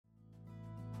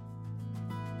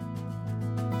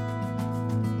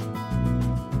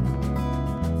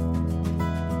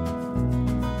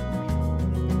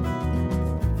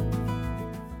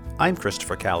I'm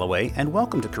Christopher Calloway, and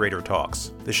welcome to Creator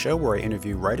Talks, the show where I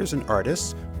interview writers and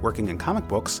artists working in comic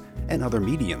books and other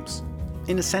mediums.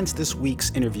 In a sense, this week's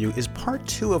interview is part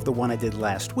 2 of the one I did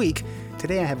last week.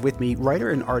 Today I have with me writer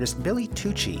and artist Billy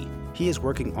Tucci. He is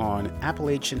working on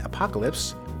Appalachian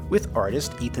Apocalypse with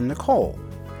artist Ethan Nicolle.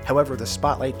 However, the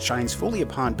spotlight shines fully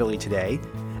upon Billy today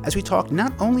as we talk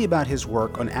not only about his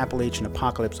work on Appalachian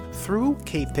Apocalypse through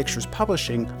Cave Pictures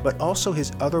Publishing, but also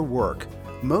his other work,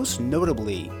 most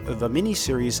notably the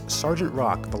miniseries Sergeant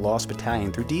Rock: The Lost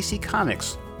Battalion through DC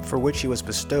Comics, for which he was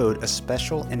bestowed a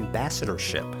special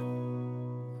ambassadorship.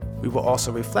 We will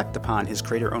also reflect upon his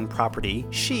creator-owned property,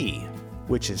 She,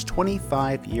 which is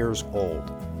 25 years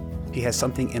old. He has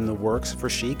something in the works for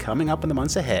She coming up in the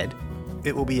months ahead.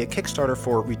 It will be a Kickstarter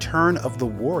for Return of the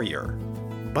Warrior,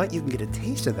 but you can get a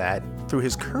taste of that through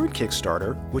his current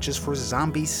Kickstarter, which is for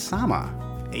Zombie Sama.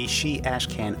 A She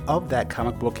ashcan of that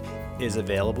comic book is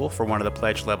available for one of the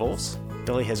pledge levels.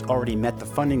 Billy has already met the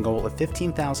funding goal of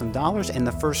 $15,000 and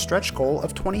the first stretch goal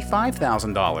of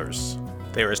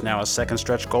 $25,000. There is now a second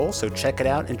stretch goal, so check it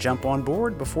out and jump on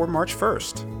board before March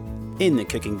 1st. In the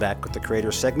Kicking Back with the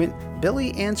Creator segment,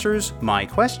 Billy answers my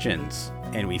questions,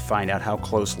 and we find out how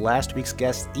close last week's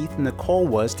guest Ethan Nicolle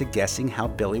was to guessing how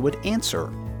Billy would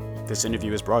answer. This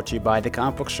interview is brought to you by the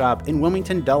Comic Book Shop in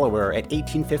Wilmington, Delaware at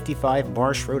 1855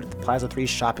 Marsh Road at the Plaza 3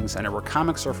 Shopping Center, where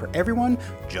comics are for everyone.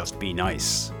 Just be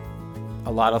nice.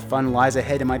 A lot of fun lies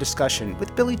ahead in my discussion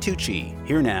with Billy Tucci,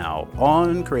 here now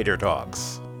on Creator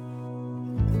Talks.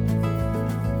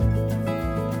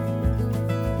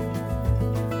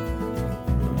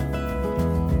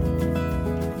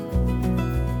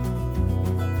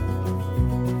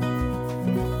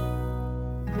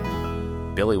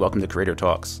 Billy, welcome to Creator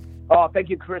Talks. Oh, thank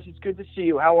you, Chris. It's good to see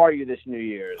you. How are you this New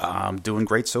Year's? I'm doing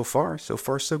great so far. So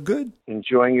far, so good.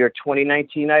 Enjoying your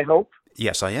 2019, I hope?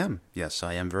 Yes, I am. Yes,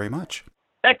 I am very much.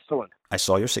 Excellent. I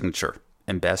saw your signature,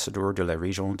 Ambassadeur de la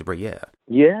Région de Brière.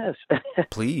 Yes.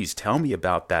 Please tell me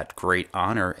about that great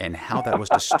honor and how that was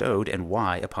bestowed and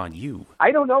why upon you.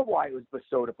 I don't know why it was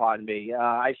bestowed upon me.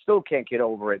 I still can't get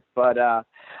over it. But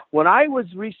when I was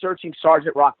researching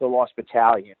Sergeant Rock: The Lost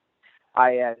Battalion,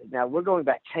 now we're going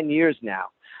back 10 years now,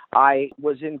 I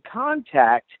was in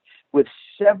contact with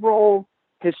several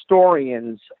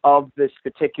historians of this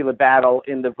particular battle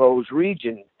in the Vosges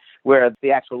region where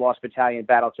the actual Lost Battalion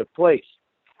battle took place.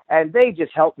 And they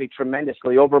just helped me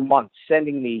tremendously over months,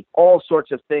 sending me all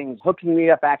sorts of things, hooking me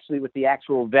up actually with the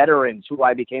actual veterans who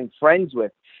I became friends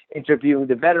with, interviewing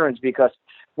the veterans, because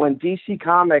when DC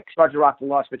Comics, Sergeant Rock: The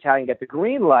Lost Battalion got the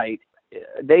green light,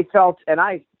 they felt, and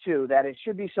I too, that it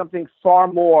should be something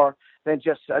far more than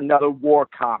just another war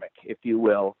comic, if you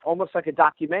will, almost like a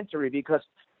documentary, because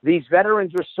these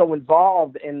veterans were so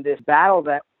involved in this battle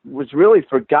that was really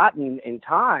forgotten in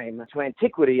time to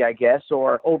antiquity, I guess,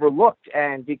 or overlooked,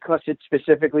 and because it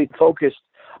specifically focused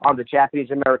on the Japanese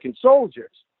American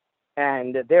soldiers.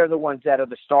 And they're the ones that are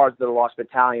the stars of the Lost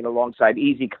Battalion alongside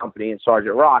Easy Company and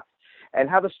Sergeant Rock. And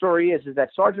how the story is that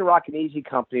Sergeant Rock and Easy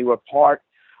Company were part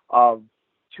of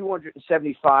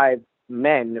 275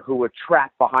 men who were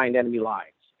trapped behind enemy lines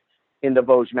in the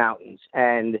Vosges Mountains.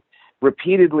 And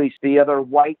repeatedly, the other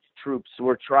white troops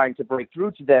were trying to break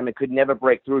through to them and could never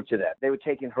break through to them. They were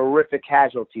taking horrific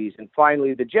casualties. And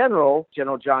finally, the General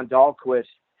John Dahlquist,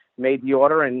 made the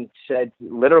order and said,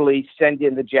 literally, send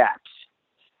in the Japs.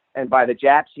 And by the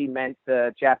Japs, he meant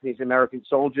the Japanese American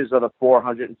soldiers of the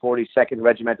 442nd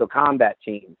Regimental Combat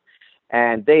Team.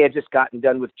 And they had just gotten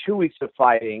done with 2 weeks of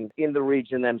fighting in the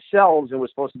region themselves and were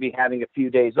supposed to be having a few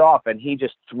days off. And he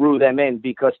just threw them in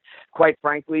because, quite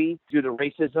frankly, due to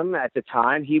racism at the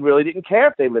time, he really didn't care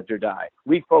if they lived or died.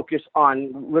 We focused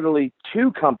on literally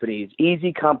 2 companies,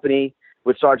 Easy Company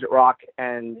with Sergeant Rock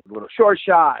and Little Short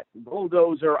Shot,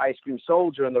 Bulldozer, Ice Cream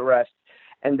Soldier, and the rest.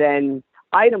 And then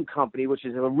Item Company, which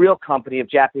is a real company of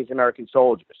Japanese American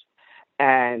soldiers.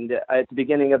 And at the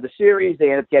beginning of the series, they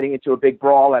end up getting into a big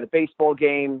brawl at a baseball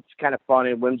game. It's kind of fun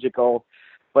and whimsical.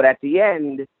 But at the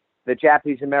end, the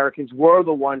Japanese Americans were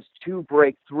the ones to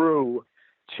break through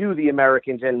to the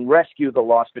Americans and rescue the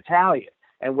Lost Battalion.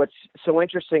 And what's so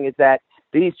interesting is that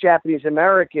these Japanese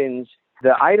Americans,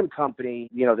 the Item Company,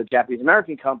 the Japanese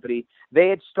American company, they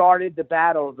had started the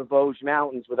Battle of the Vosges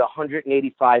Mountains with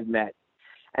 185 men.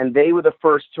 And they were the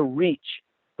first to reach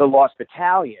the Lost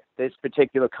Battalion, this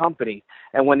particular company.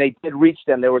 And when they did reach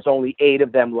them, there was only 8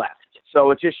 of them left. So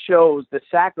it just shows the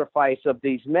sacrifice of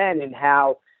these men and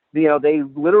how, they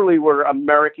literally were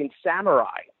American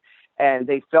samurai. And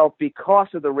they felt because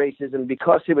of the racism,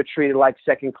 because they were treated like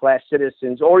second-class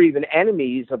citizens or even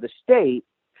enemies of the state,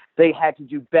 they had to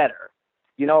do better.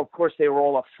 Of course, they were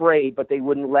all afraid, but they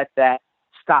wouldn't let that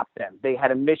stop them. They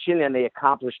had a mission and they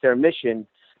accomplished their mission.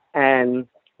 And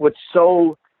what's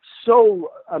so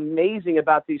amazing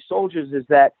about these soldiers is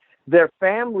that their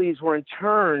families were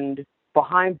interned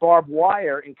behind barbed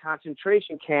wire in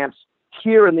concentration camps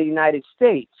here in the United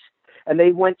States. And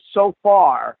they went so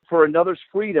far for another's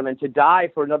freedom and to die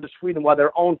for another's freedom while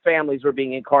their own families were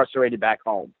being incarcerated back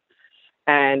home.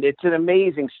 And it's an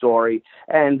amazing story.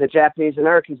 And the Japanese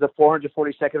Americans, the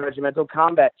 442nd Regimental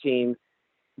Combat Team,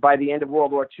 by the end of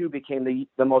World War II, became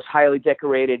the most highly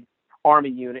decorated Army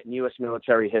unit in U.S.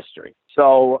 military history.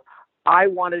 So I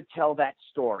wanted to tell that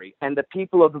story. And the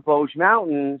people of the Vosges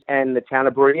Mountains and the town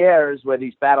of Bruyères, where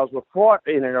these battles were fought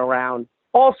in and around,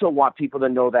 also want people to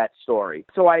know that story.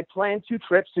 So I planned 2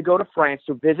 trips to go to France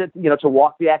to visit, to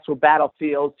walk the actual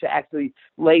battlefields, to actually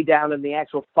lay down in the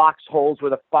actual foxholes where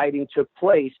the fighting took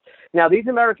place. Now, these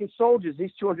American soldiers,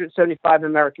 these 275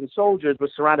 American soldiers, were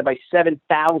surrounded by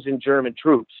 7,000 German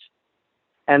troops.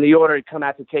 And the order had come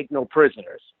out to take no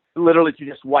prisoners, literally to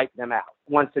just wipe them out.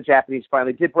 Once the Japanese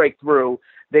finally did break through,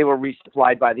 they were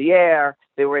resupplied by the air.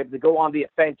 They were able to go on the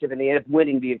offensive, and they ended up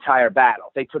winning the entire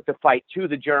battle. They took the fight to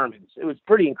the Germans. It was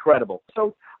pretty incredible.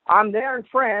 So I'm there in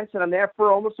France, and I'm there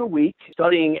for almost a week,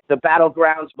 studying the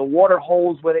battlegrounds, the water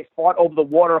holes where they fought over the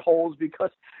water holes because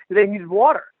they needed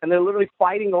water. And they're literally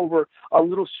fighting over a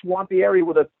little swampy area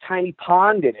with a tiny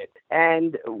pond in it.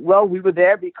 And, well, we were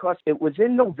there because it was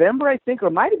in November, I think, or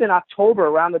it might have been October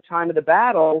around the time of the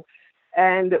battle.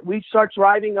 And we start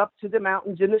driving up to the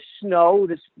mountains in the snow,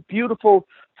 this beautiful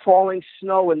falling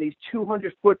snow and these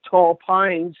 200-foot tall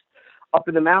pines up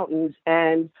in the mountains.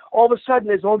 And all of a sudden,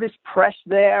 there's all this press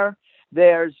there.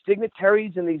 There's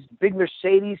dignitaries in these big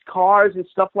Mercedes cars and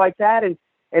stuff like that. And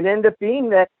it ended up being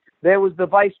that there was the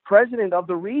vice president of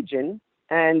the region.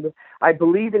 And I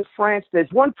believe in France,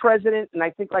 there's one president and I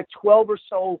think like 12 or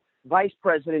so vice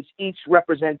presidents, each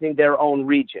representing their own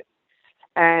region.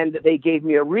 And they gave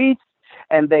me a wreath.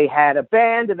 And they had a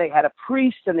band, and they had a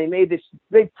priest, and they made this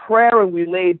big prayer, and we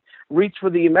laid wreaths for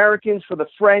the Americans, for the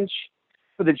French,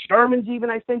 for the Germans even.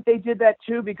 I think they did that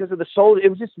too because of the soldiers. It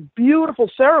was just a beautiful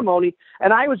ceremony,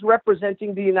 and I was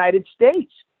representing the United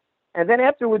States. And then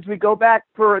afterwards, we go back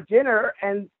for a dinner,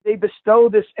 and they bestow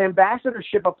this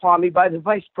ambassadorship upon me by the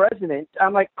vice president.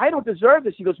 I'm like, I don't deserve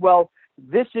this. He goes, well,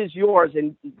 this is yours,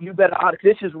 and you better honor it.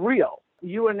 This is real.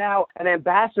 You are now an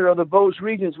ambassador of the Vosges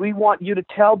regions. We want you to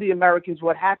tell the Americans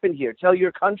what happened here. Tell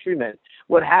your countrymen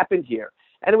what happened here.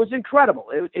 And it was incredible.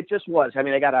 It just was. I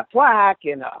mean, I got a plaque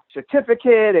and a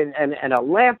certificate and a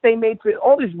lamp they made for it,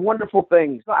 all these wonderful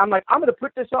things. So I'm like, I'm going to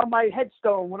put this on my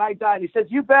headstone when I die. And he says,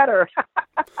 you better.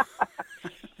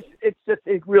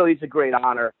 It really is a great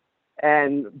honor.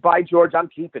 And by George, I'm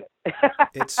keeping it.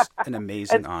 It's an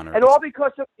amazing honor. And all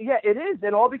because of, it is.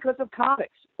 And all because of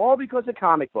comics. All because of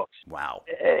comic books. Wow.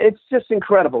 It's just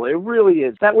incredible. It really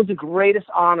is. That was the greatest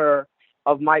honor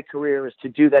of my career, is to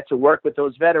do that, to work with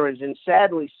those veterans. And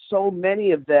sadly, so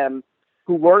many of them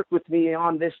who worked with me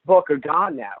on this book are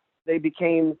gone now. They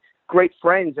became great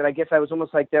friends. And I guess I was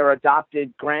almost like their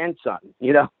adopted grandson.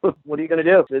 What are you going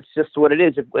to do? It's just what it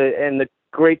is. And the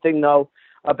great thing, though,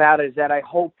 about it is that I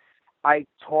hope I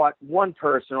taught one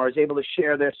person, or was able to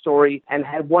share their story and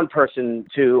had one person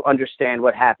to understand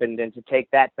what happened and to take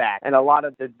that back. And a lot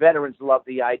of the veterans love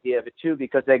the idea of it too,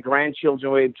 because their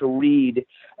grandchildren were able to read.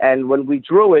 And when we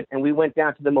drew it and we went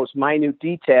down to the most minute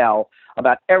detail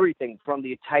about everything from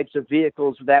the types of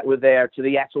vehicles that were there to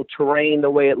the actual terrain, the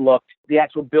way it looked, the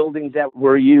actual buildings that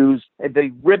were used,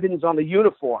 the ribbons on the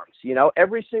uniforms,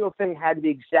 every single thing had to be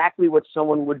exactly what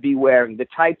someone would be wearing, the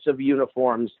types of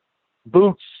uniforms,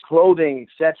 boots, clothing,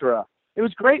 etc. It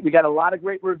was great. We got a lot of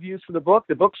great reviews for the book.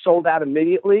 The book sold out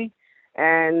immediately,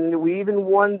 and we even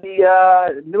won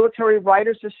the Military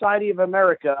Writers Society of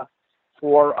America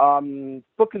for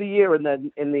Book of the Year in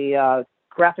the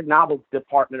graphic novel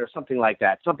department or something like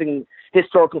that, something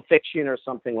historical fiction or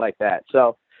something like that.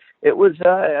 So it was,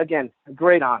 again, a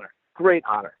great honor. Great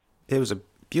honor. It was a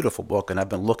beautiful book, and I've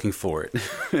been looking for it.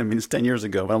 I mean, it's 10 years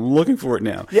ago, but I'm looking for it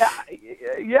now.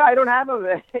 Yeah, I don't have them.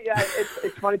 Yeah,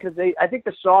 it's funny because I think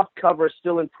the soft cover is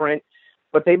still in print,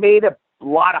 but they made a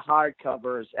lot of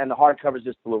hardcovers, and the hardcovers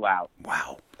just blew out.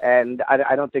 Wow. And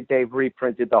I don't think they've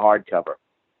reprinted the hardcover.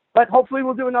 But hopefully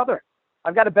we'll do another.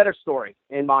 I've got a better story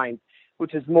in mind,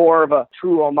 which is more of a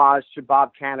true homage to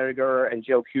Bob Kanigher and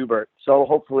Joe Kubert. So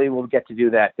hopefully we'll get to do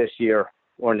that this year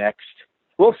or next.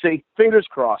 We'll see. Fingers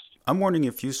crossed. I'm wondering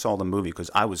if you saw the movie,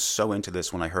 because I was so into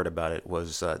this when I heard about it,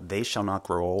 was They Shall Not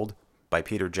Grow Old. by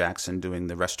Peter Jackson doing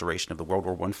the restoration of the World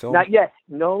War I film? Not yet.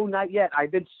 No, not yet. I've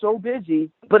been so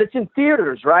busy, but it's in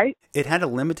theaters, right? It had a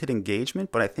limited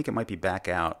engagement, but I think it might be back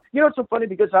out. You know, it's so funny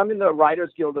because I'm in the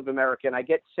Writers Guild of America, and I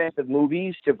get sent the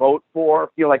movies to vote for,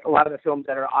 like a lot of the films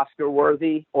that are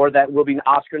Oscar-worthy or that will be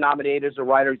Oscar nominated or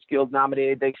Writers Guild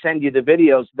nominated. They send you the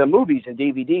videos, the movies and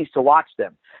DVDs to watch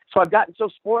them. So I've gotten so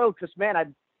spoiled because, man,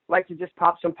 I'd like to just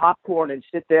pop some popcorn and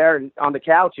sit there and on the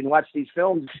couch and watch these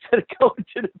films instead of going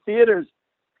to the theaters.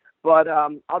 But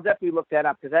I'll definitely look that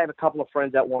up because I have a couple of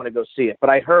friends that want to go see it. But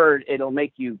I heard it'll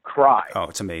make you cry. Oh,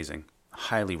 it's amazing.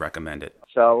 Highly recommend it.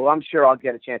 So I'm sure I'll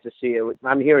get a chance to see it.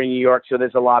 I'm here in New York, so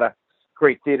there's a lot of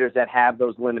great theaters that have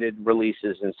those limited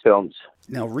releases and films.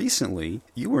 Now, recently,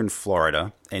 you were in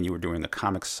Florida, and you were doing a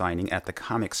comic signing at the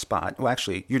Comic Spot. Well,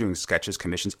 actually, you're doing sketches,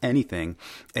 commissions, anything.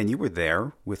 And you were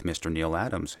there with Mr. Neal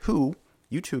Adams, who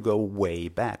you two go way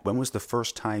back. When was the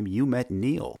first time you met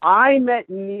Neal? I met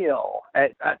Neal,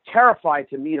 terrified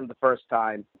to meet him the first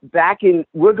time,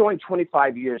 we're going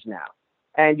 25 years now.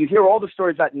 And you hear all the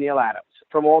stories about Neal Adams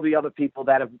from all the other people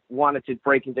that have wanted to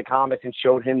break into comics and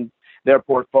showed him their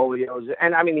portfolios.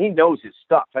 And, I mean, he knows his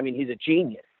stuff. I mean, he's a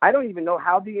genius. I don't even know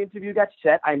how the interview got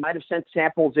set. I might have sent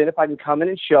samples in if I can come in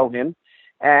and show him.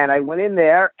 And I went in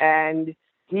there, and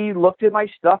he looked at my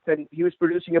stuff, and he was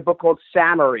producing a book called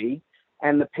Samaree.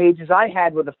 And the pages I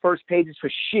had were the first pages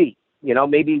for She,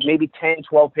 maybe 10,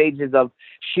 12 pages of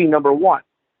She #1.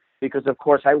 Because, of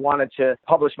course, I wanted to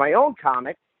publish my own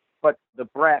comic, but the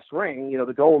brass ring,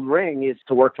 the gold ring is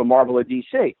to work for Marvel or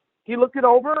DC. He looked it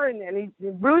over, and he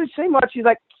really didn't say much. He's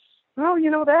like, well,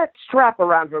 that strap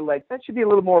around her leg, that should be a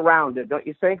little more rounded, don't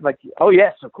you think? Like, oh,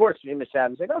 yes, of course, Miss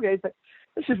Adams. Like, okay. He's like,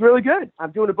 this is really good.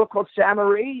 I'm doing a book called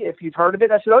Samaree, if you've heard of it.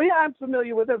 I said, oh, yeah, I'm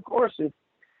familiar with it, of course. And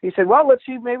he said, well, let's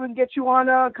see, maybe we can get you on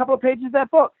a couple of pages of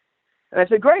that book. And I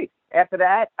said, great. After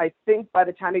that, I think by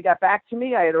the time he got back to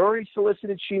me, I had already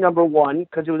solicited She #1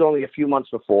 because it was only a few months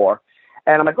before.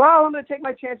 And I'm like, well, I'm going to take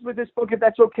my chance with this book if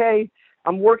that's okay.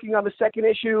 I'm working on the second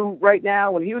issue right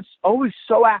now. And he was always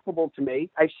so affable to me.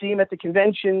 I see him at the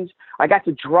conventions. I got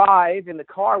to drive in the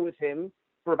car with him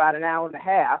for about an hour and a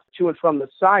half to and from the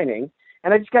signing.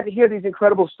 And I just got to hear these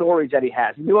incredible stories that he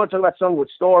has. If you want to talk about someone with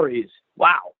stories,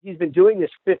 wow. He's been doing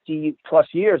this 50 plus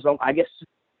years. I guess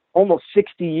almost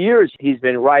 60 years he's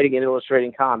been writing and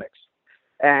illustrating comics.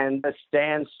 And the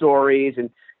Stan stories and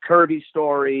Kirby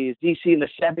stories, DC in the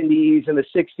 70s and the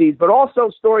 60s, but also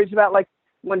stories about like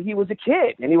when he was a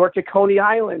kid and he worked at Coney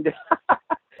Island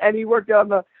and he worked on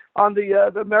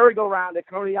the merry-go-round at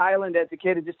Coney Island as a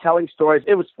kid and just telling stories.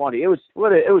 It was funny. It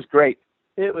was great.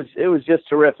 It was just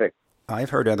terrific.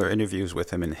 I've heard other interviews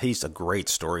with him, and he's a great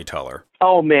storyteller.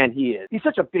 Oh, man, he is. He's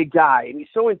such a big guy, and he's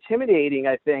so intimidating,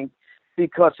 I think,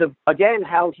 because of, again,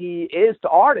 how he is to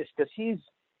artists, because he's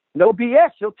no BS.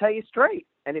 He'll tell you straight.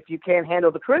 And if you can't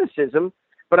handle the criticism,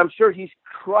 but I'm sure he's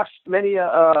crushed many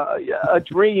a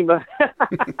dream.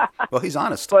 Well, he's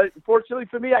honest. But fortunately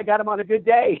for me, I got him on a good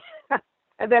day.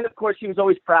 And then, of course, he was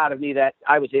always proud of me that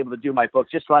I was able to do my book,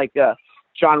 just like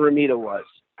John Romita was.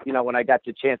 When I got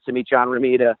the chance to meet John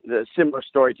Romita, the similar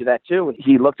story to that, too. And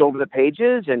he looked over the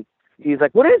pages, and he's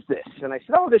like, what is this? And I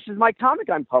said, oh, this is my comic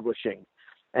I'm publishing.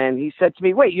 And he said to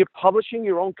me, wait, you're publishing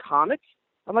your own comic?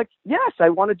 I'm like, yes, I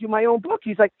want to do my own book.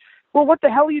 He's like, well, what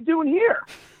the hell are you doing here?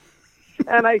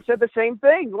 And I said the same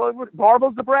thing. Well,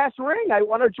 Marvel's the brass ring. I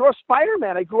want to draw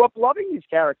Spider-Man. I grew up loving these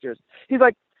characters. He's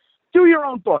like, do your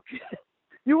own book.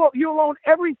 You'll own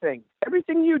everything.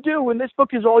 Everything you do in this book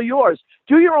is all yours.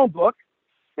 Do your own book.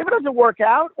 If it doesn't work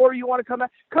out or you want to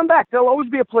come back. There'll always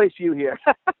be a place for you here.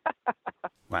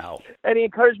 Wow. And he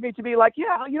encouraged me to be like,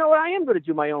 yeah, you know what? I am going to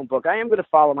do my own book. I am going to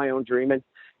follow my own dream. And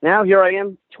now here I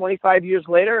am 25 years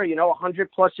later,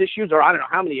 100 plus issues, or I don't know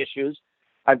how many issues.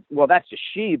 Well, that's just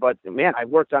She, but man, I've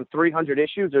worked on 300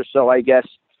 issues or so, I guess,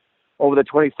 over the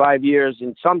 25 years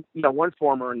in some, one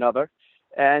form or another.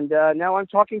 And now I'm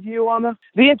talking to you on the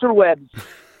interwebs.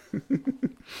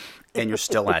 And you're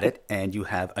still at it, and you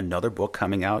have another book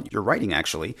coming out. You're writing,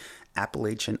 actually,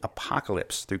 Appalachian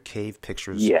Apocalypse through Cave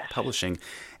Pictures Publishing.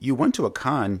 You went to a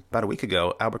con about a week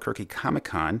ago, Albuquerque Comic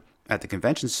Con, at the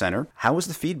Convention Center. How was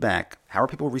the feedback? How are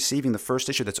people receiving the first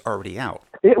issue that's already out?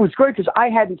 It was great because I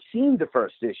hadn't seen the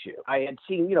first issue. I had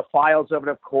seen, files of it,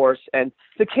 of course, and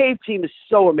the Cave team is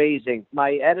so amazing.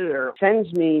 My editor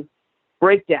sends me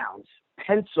breakdowns,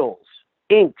 pencils,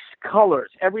 inks, colors,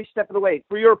 every step of the way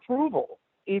for your approval.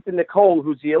 Ethan Nicole,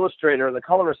 who's the illustrator and the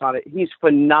colorist on it, he's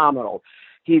phenomenal.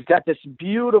 He's got this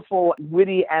beautiful,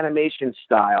 witty animation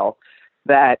style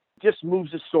that just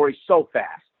moves the story so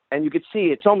fast. And you could see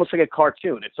it's almost like a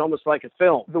cartoon. It's almost like a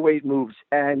film, the way it moves.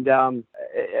 And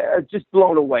just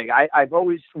blown away. I've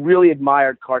always really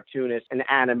admired cartoonists and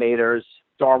animators.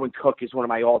 Darwin Cook is one of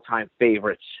my all-time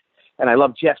favorites. And I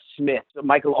love Jeff Smith,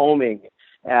 Michael Oeming,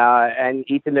 and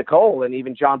Ethan Nicole, and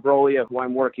even John Brolia, who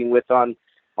I'm working with on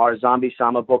our Zombie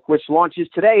Sama book, which launches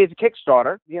today as a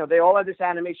Kickstarter. You know, they all have this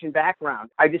animation background.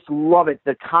 I just love it,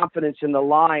 the confidence in the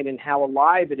line and how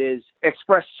alive it is,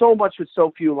 expressed so much with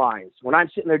so few lines. When I'm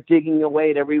sitting there digging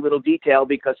away at every little detail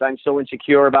because I'm so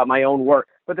insecure about my own work.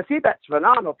 But the feedback's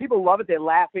phenomenal. People love it. They're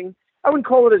laughing. I wouldn't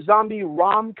call it a zombie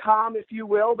rom-com, if you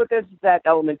will, but there's that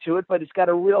element to it. But it's got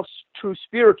a real true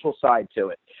spiritual side to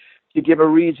it, to give a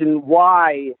reason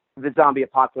why the zombie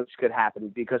apocalypse could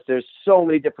happen, because there's so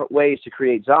many different ways to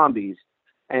create zombies.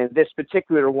 And this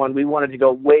particular one, we wanted to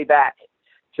go way back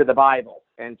to the Bible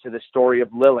and to the story of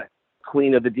Lilith,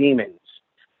 queen of the demons.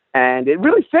 And it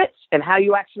really fits in how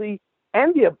you actually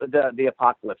end the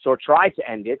apocalypse, or try to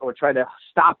end it, or try to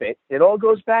stop it. It all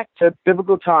goes back to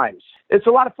biblical times. It's a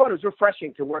lot of fun. It was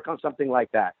refreshing to work on something like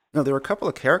that. Now, there are a couple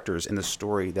of characters in the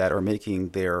story that are making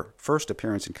their first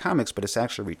appearance in comics, but it's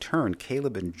actually returned,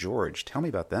 Caleb and George. Tell me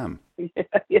about them.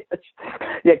 Yes.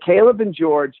 Yeah, Caleb and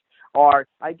George are,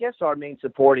 I guess, our main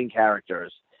supporting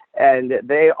characters. And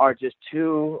they are just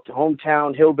two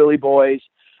hometown hillbilly boys.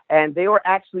 And they were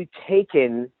actually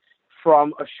taken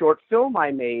from a short film I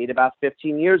made about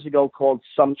 15 years ago called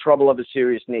Some Trouble of a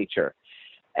Serious Nature.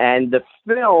 And the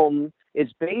film is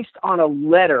based on a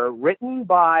letter written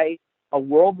by a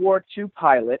World War II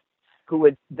pilot who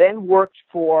had then worked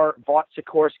for Vought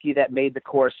Sikorsky that made the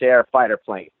Corsair fighter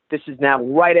plane. This is now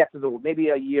right after maybe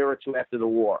a year or two after the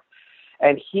war.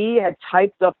 And he had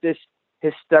typed up this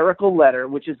hysterical letter,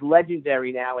 which is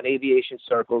legendary now in aviation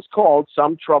circles, called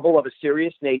Some Trouble of a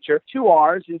Serious Nature, 2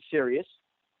 R's in serious.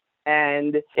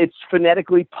 And it's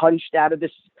phonetically punched out of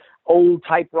this old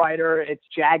typewriter. It's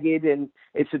jagged, and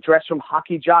it's addressed from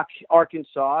Hockey Jock,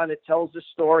 Arkansas. And it tells the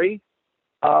story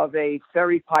of a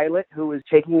ferry pilot who is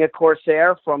taking a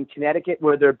Corsair from Connecticut,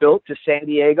 where they're built, to San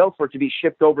Diego for it to be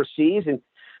shipped overseas. And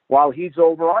while he's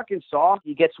over Arkansas,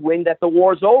 he gets wind that the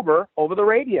war's over the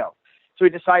radio. So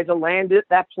he decides to land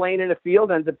that plane in a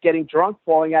field, ends up getting drunk,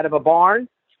 falling out of a barn,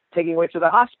 taking away to the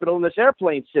hospital, and this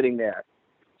airplane's sitting there.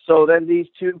 So then these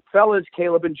two fellas,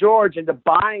 Caleb and George, end up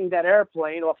buying that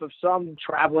airplane off of some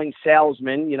traveling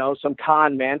salesman, some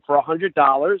con man, for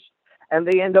 $100. And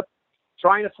they end up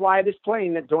trying to fly this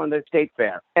plane during the state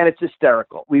fair. And it's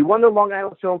hysterical. We won the Long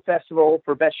Island Film Festival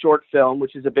for Best Short Film,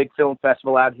 which is a big film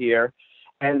festival out here.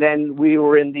 And then we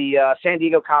were in the San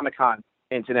Diego Comic-Con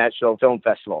International Film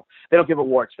Festival. They don't give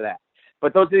awards for that.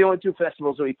 But those are the only 2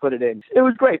 festivals that we put it in. It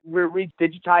was great. We're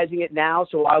redigitizing it now,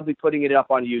 so I'll be putting it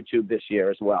up on YouTube this year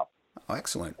as well. Oh,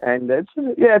 excellent. And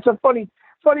it's a funny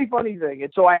thing.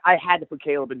 And so I had to put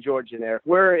Caleb and George in there.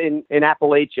 We're in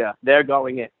Appalachia. They're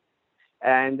going in.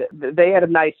 And they had a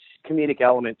nice comedic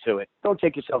element to it. Don't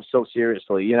take yourself so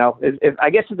seriously, I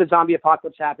guess if the zombie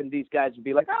apocalypse happened, these guys would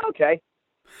be like, oh, okay,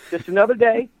 just another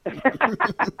day.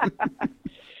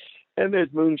 And there's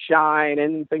moonshine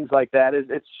and things like that.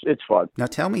 It's fun. Now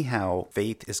tell me how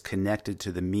faith is connected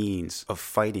to the means of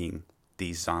fighting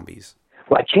these zombies.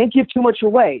 Well, I can't give too much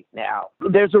away now.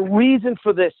 There's a reason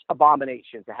for this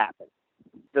abomination to happen.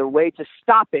 The way to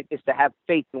stop it is to have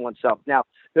faith in oneself. Now,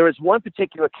 there is one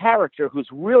particular character who's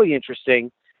really interesting,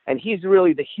 and he's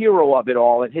really the hero of it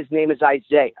all, and his name is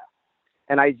Isaiah.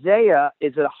 And Isaiah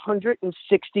is a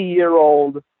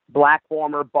 160-year-old black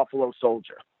former Buffalo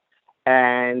soldier.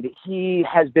 And he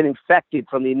has been infected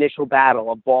from the initial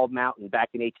battle of Bald Mountain back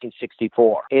in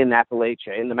 1864 in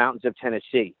Appalachia, in the mountains of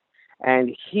Tennessee.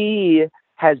 And he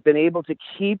has been able to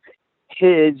keep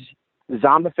his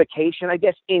zombification, I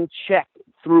guess, in check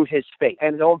through his faith.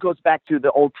 And it all goes back to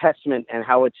the Old Testament and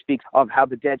how it speaks of how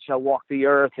the dead shall walk the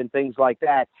earth and things like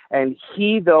that. And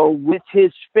he, though, with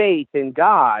his faith in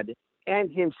God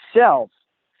and himself,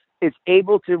 is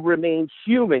able to remain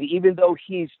human, even though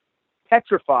he's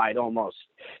petrified almost.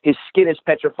 His skin is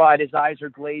petrified, his eyes are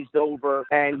glazed over.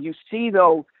 And you see,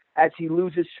 though, as he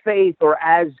loses faith, or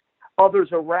as others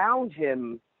around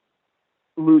him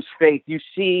lose faith, you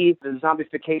see the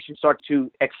zombification start to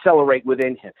accelerate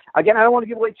within him. Again, I don't want to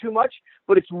give away too much,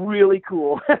 but it's really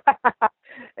cool.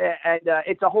 And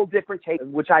it's a whole different take,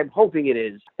 which I'm hoping it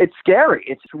is. It's scary.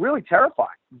 It's really terrifying.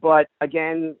 But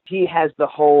again, he has the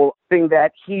whole thing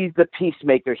that he's the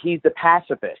peacemaker. He's the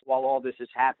pacifist while all this is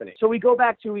happening. So we go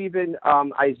back to even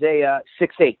Isaiah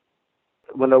 6:8,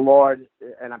 when the Lord,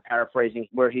 and I'm paraphrasing,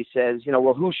 where he says,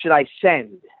 well, who should I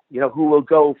send? Who will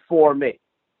go for me?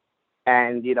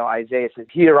 And, Isaiah says,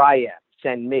 here I am,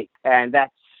 send me. And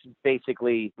that's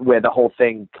basically where the whole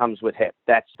thing comes with him.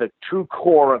 That's the true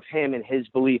core of him and his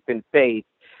belief in faith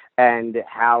and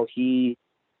how he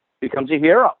becomes a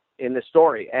hero in the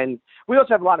story. And we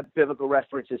also have a lot of biblical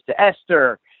references to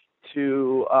Esther,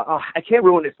 to I can't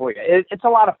ruin it for you. It's a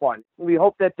lot of fun. We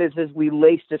hope that we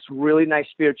lace this really nice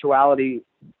spirituality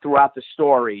throughout the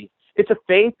story. It's a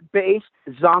faith-based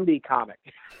zombie comic.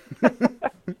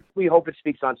 We hope it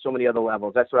speaks on so many other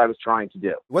levels. That's what I was trying to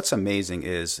do. What's amazing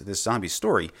is this zombie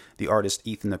story, the artist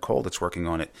Ethan Nicole that's working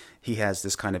on it, he has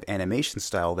this kind of animation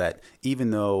style that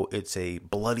even though it's a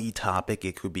bloody topic,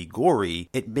 it could be gory,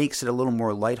 it makes it a little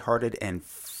more lighthearted and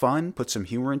fun, put some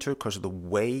humor into it because of the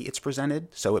way it's presented.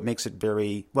 So it makes it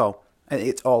very, well,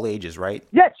 it's all ages, right?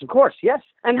 Yes, of course, yes.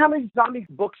 And how many zombie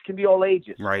books can be all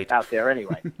ages out there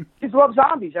anyway? Kids love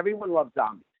zombies. Everyone loves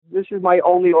zombies. This is my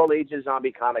only all ages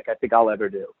zombie comic I think I'll ever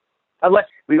do. Unless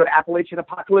we go to Appalachian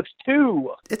Apocalypse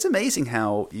 2. It's amazing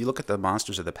how you look at the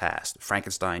monsters of the past,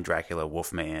 Frankenstein, Dracula,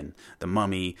 Wolfman, the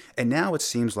Mummy, and now it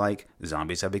seems like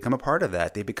zombies have become a part of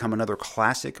that. They become another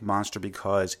classic monster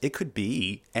because it could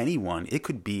be anyone. It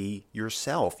could be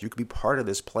yourself. You could be part of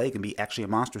this plague and be actually a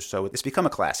monster, so it's become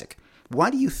a classic. Why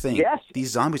do you think these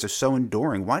zombies are so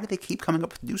enduring? Why do they keep coming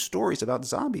up with new stories about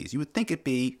zombies? You would think it'd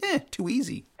be too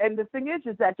easy. And the thing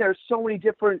is that there are so many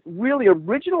different, really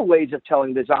original ways of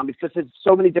telling the zombies because there's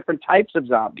so many different types of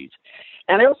zombies.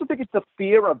 And I also think it's the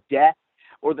fear of death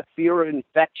or the fear of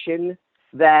infection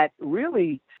that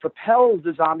really propels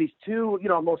the zombies to,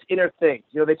 most inner things.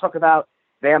 They talk about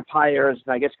vampires,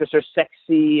 and I guess because they're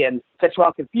sexy and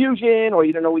sexual confusion, or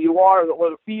you don't know who you are, or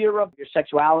the fear of your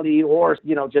sexuality, or,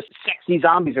 just sexy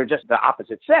zombies are just the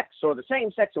opposite sex or the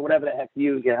same sex or whatever the heck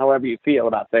however you feel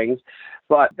about things.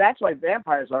 But that's why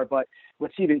vampires are. But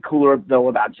what's even cooler, though,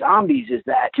 about zombies is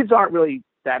that kids aren't really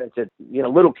that into,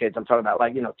 little kids. I'm talking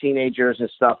about teenagers and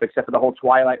stuff, except for the whole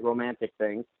Twilight romantic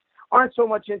thing, aren't so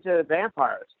much into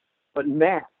vampires. But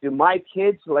man, do my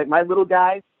kids, like my little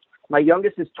guys, my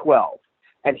youngest is 12.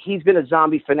 And he's been a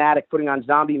zombie fanatic, putting on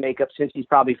zombie makeup since he's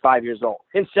probably 5 years old.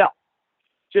 Himself.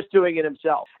 Just doing it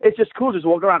himself. It's just cool just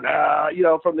walking around,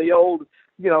 from the old,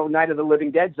 Night of the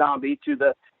Living Dead zombie to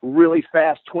the really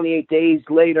fast 28 days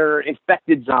later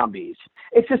infected zombies.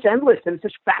 It's just endless, and it's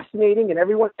just fascinating. And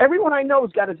everyone I know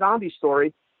has got a zombie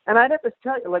story. And I'd have to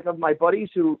tell you, of my buddies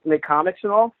who make comics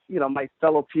and all, my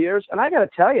fellow peers, and I got to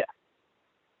tell you,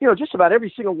 just about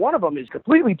every single one of them is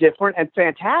completely different and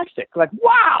fantastic.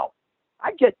 Wow!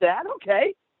 I get that.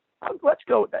 Okay. Let's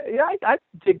go. Yeah, I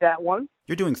dig that one.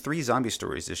 You're doing 3 zombie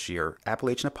stories this year.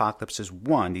 Appalachian Apocalypse is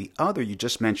one. The other you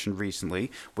just mentioned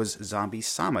recently was Zombie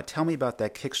Sama. Tell me about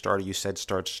that Kickstarter you said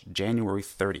starts January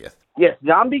 30th. Yes,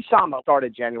 Zombie Sama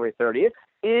started January 30th.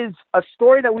 Is a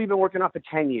story that we've been working on for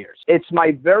 10 years. It's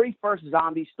my very first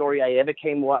zombie story I ever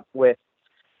came up with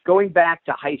going back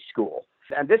to high school.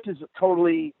 And this is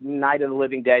totally Night of the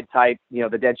Living Dead type,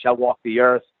 the dead shall walk the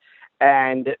earth.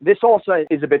 And this also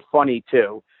is a bit funny,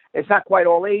 too. It's not quite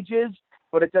all ages,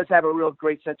 but it does have a real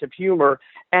great sense of humor.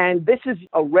 And this is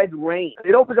a red rain.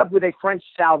 It opens up with a French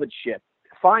salvage ship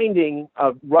finding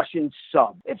a Russian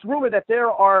sub. It's rumored that there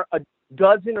are a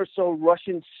dozen or so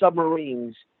Russian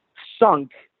submarines sunk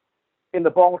in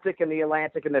the Baltic and the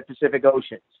Atlantic and the Pacific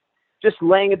Oceans, just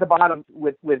laying at the bottom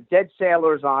with dead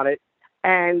sailors on it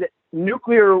and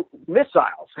nuclear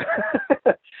missiles.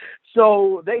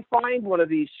 So they find one of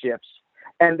these ships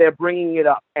and they're bringing it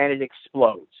up and it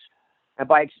explodes. And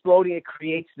by exploding, it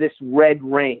creates this red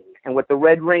rain. And what the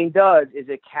red rain does is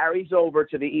it carries over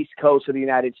to the east coast of the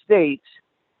United States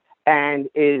and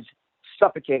is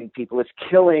suffocating people. It's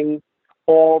killing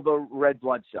all the red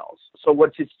blood cells. So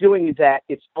what it's doing is that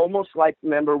it's almost like,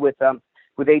 remember, with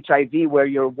HIV, where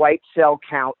your white cell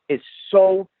count is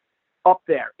so up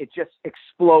there, it just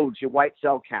explodes your white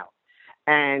cell count.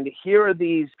 And here are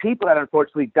these people that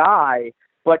unfortunately die,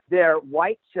 but their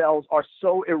white cells are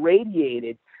so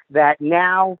irradiated that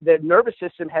now their nervous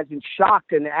system has been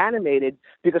shocked and animated,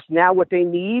 because now what they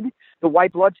need, the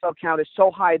white blood cell count is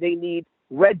so high, they need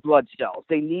red blood cells.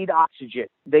 They need oxygen.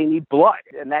 They need blood.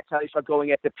 And that's how they start going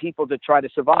at the people to try to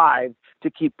survive, to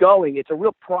keep going. It's a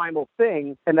real primal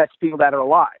thing, and that's people that are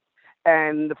alive.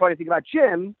 And the funny thing about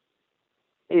Jim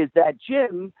is that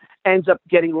Jim ends up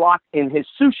getting locked in his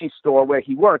sushi store where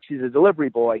he works. He's a delivery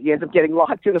boy. He ends up getting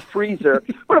locked in the freezer.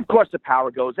 But, of course, the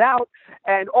power goes out,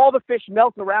 and all the fish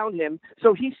melt around him,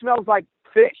 so he smells like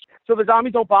fish. So the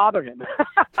zombies don't bother him.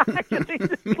 They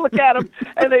just look at him,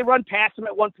 and they run past him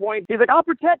at one point. He's like, "I'll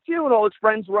protect you," and all his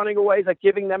friends running away. He's like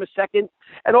giving them a second.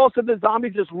 And also the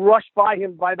zombies just rush by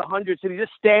him by the hundreds, and he's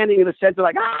just standing in the center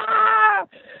like, "Ah!"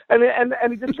 And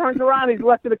he just turns around, he's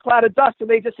left in a cloud of dust, and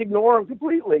they just ignore him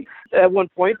completely. At one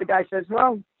point, the guy says,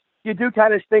 "Well, you do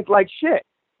kind of stink like shit,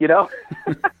 you know?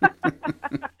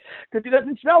 Because he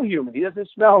doesn't smell human. He doesn't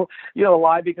smell,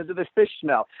 alive because of the fish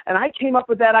smell. And I came up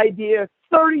with that idea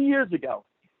 30 years ago.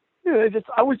 I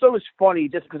always thought it was funny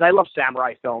just because I love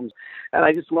samurai films. And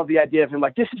I just love the idea of him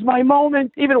like, this is my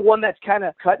moment. Even one that's kind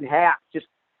of cut in half just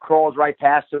crawls right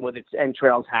past him with its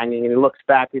entrails hanging. And he looks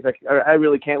back. He's like, I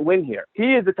really can't win here.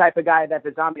 He is the type of guy that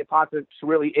the zombie apocalypse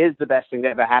really is the best thing that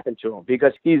ever happened to him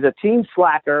because he's a teen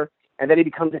slacker and then he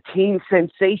becomes a teen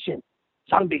sensation.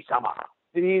 Zombie-sama.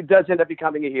 He does end up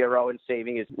becoming a hero and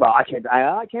saving his. Well, I can't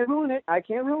ruin it. I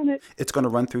can't ruin it. It's going to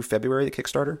run through February, the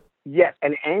Kickstarter? Yes,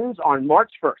 and ends on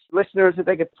March 1st. Listeners, if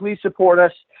they could please support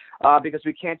us because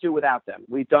we can't do without them.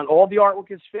 We've done all the artwork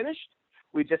is finished.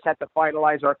 We just have to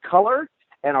finalize our color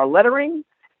and our lettering.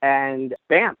 And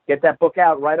bam, get that book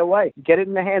out right away. Get it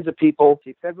in the hands of people.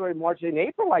 February, March, and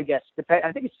April, I guess.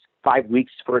 I think it's 5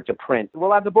 weeks for it to print.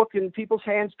 We'll have the book in people's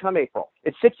hands come April.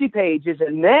 It's 60 pages.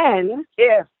 And then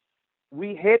if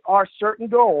we hit our certain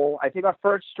goal, I think our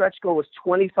first stretch goal was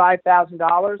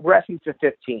 $25,000. We're asking for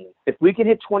 15. If we can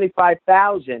hit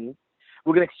 25,000,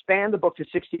 we're going to expand the book to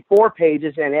 64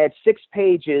 pages and add 6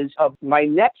 pages of my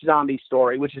next zombie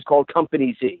story, which is called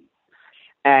Company Z.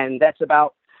 And that's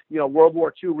about World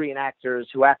War II reenactors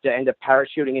who have to end up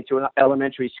parachuting into an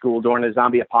elementary school during the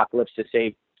zombie apocalypse to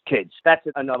save kids. That's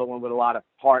another one with a lot of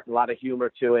heart, a lot of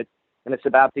humor to it. And it's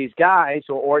about these guys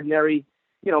who are ordinary,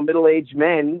 middle-aged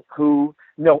men who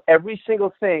know every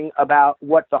single thing about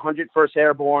what the 101st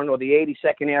Airborne or the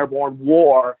 82nd Airborne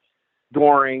wore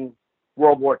during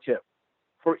World War II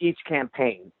for each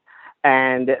campaign.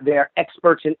 And they're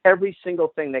experts in every single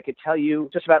thing. They could tell you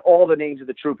just about all the names of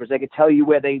the troopers. They could tell you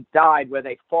where they died, where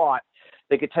they fought.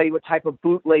 They could tell you what type of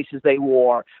bootlaces they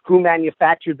wore, who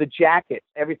manufactured the jackets,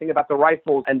 everything about the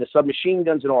rifles and the submachine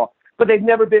guns and all. But they've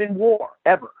never been in war,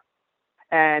 ever.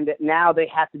 And now they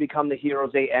have to become the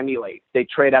heroes they emulate. They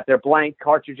trade out their blank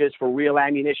cartridges for real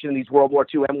ammunition, these World War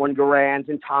II M1 Garands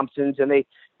and Thompsons, and they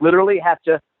literally have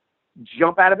to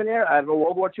jump out of a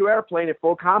World War II airplane in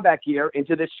full combat gear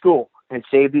into this school and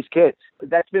save these kids.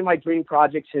 That's been my dream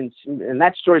project since, and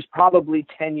that story is probably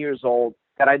 10 years old,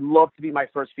 that I'd love to be my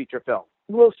first feature film.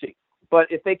 We'll see.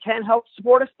 But if they can help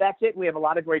support us, that's it. We have a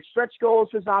lot of great stretch goals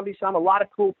for Zombie-Sama, a lot of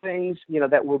cool things,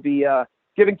 that will be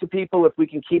giving to people if we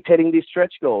can keep hitting these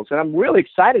stretch goals. And I'm really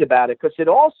excited about it because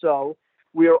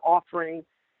we are offering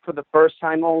for the first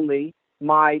time only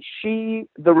my She,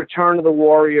 the Return of the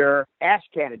Warrior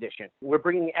Ashcan edition. We're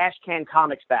bringing Ashcan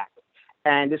comics back.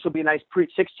 And this will be a nice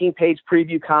 16-page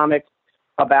preview comic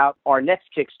about our next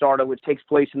Kickstarter, which takes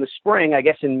place in the spring. I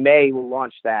guess in May we'll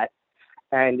launch that.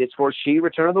 And it's for She,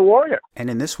 Return of the Warrior. And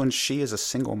in this one, she is a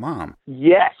single mom.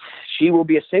 Yes. She will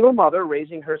be a single mother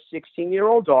raising her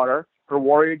 16-year-old daughter. Her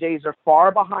warrior days are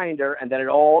far behind her, and then it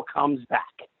all comes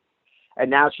back. And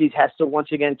now she has to once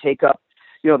again take up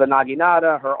the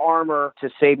naginata, her armor, to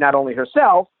save not only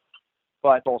herself,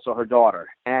 but also her daughter.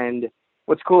 And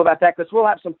what's cool about that, because we'll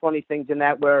have some funny things in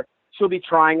that where she'll be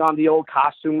trying on the old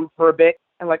costume for a bit,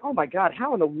 and like, oh my God,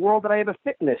 how in the world did I ever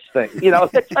fit in this thing?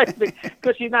 That type of thing.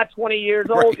 Because she's not 20 years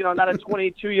old, not a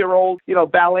 22-year-old,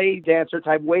 ballet dancer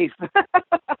type waif.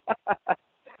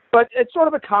 But it's sort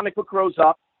of a comic book grows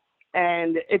up,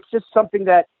 and it's just something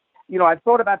that, I've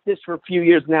thought about this for a few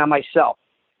years now myself.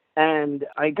 And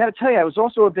I got to tell you, I was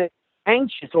also a bit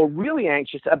anxious or really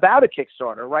anxious about a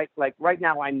Kickstarter, right? Like right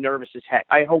now I'm nervous as heck.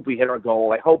 I hope we hit our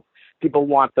goal. I hope people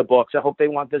want the books. I hope they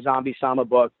want the Zombie-Sama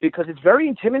book because it's very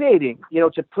intimidating,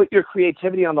 to put your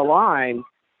creativity on the line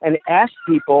and ask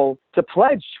people to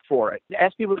pledge for it,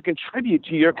 ask people to contribute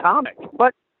to your comic.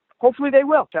 But hopefully they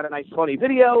will. Got a nice funny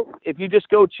video. If you just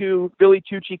go to Billy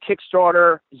Tucci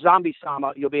Kickstarter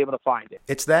Zombie-Sama, you'll be able to find it.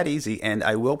 It's that easy, and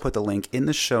I will put the link in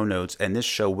the show notes, and this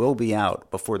show will be out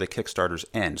before the Kickstarters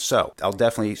end. So I'll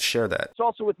definitely share that. It's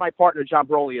also with my partner, John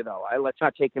Brolia, though. Let's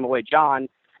not take him away. John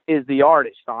is the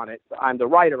artist on it. I'm the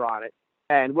writer on it,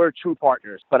 and we're true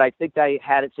partners. But I think I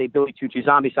had it say Billy Tucci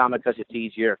Zombie-Sama because it's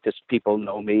easier, because people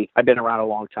know me. I've been around a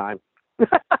long time.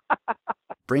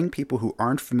 Bring people who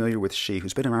aren't familiar with She,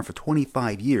 who's been around for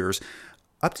 25 years,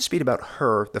 up to speed about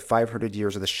her, the 500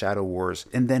 years of the Shadow Wars,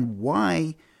 and then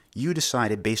why you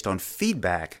decided, based on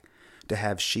feedback, to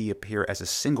have She appear as a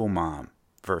single mom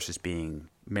versus being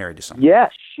married to someone.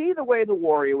 Yes, She, the Way of the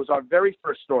Warrior was our very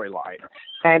first storyline,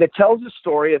 and it tells the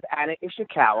story of Anna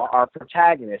Ishikawa, our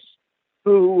protagonist,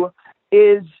 who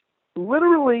is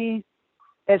literally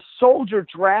a soldier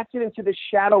drafted into the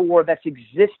Shadow War that's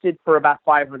existed for about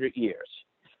 500 years.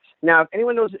 Now, if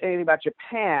anyone knows anything about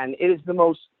Japan, it is the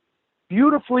most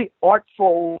beautifully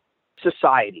artful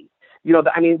society.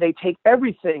 They take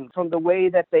everything from the way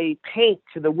that they paint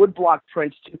to the woodblock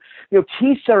prints to,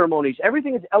 tea ceremonies.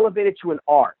 Everything is elevated to an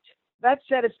art. That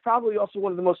said, it's probably also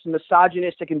one of the most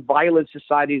misogynistic and violent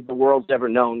societies the world's ever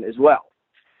known as well.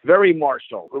 Very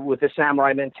martial with a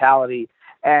samurai mentality.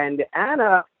 And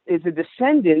Anna is a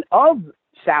descendant of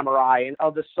samurai and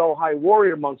of the Sohei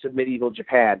warrior monks of medieval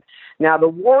Japan. Now, the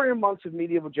warrior monks of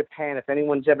medieval Japan, if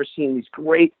anyone's ever seen these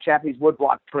great Japanese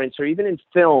woodblock prints or even in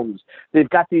films, they've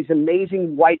got these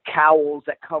amazing white cowls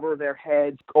that cover their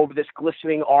heads over this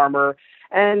glistening armor.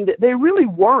 And they really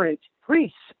weren't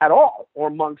priests at all or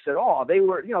monks at all. They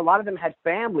were, a lot of them had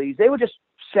families. They were just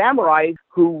samurai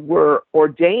who were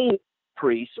ordained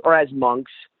priests or as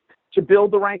monks to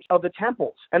build the ranks of the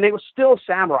temples. And they were still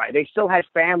samurai. They still had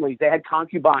families. They had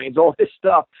concubines, all this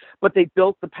stuff. But they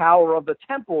built the power of the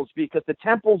temples because the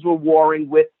temples were warring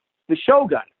with the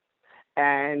shogun.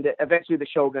 And eventually the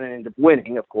shogun ended up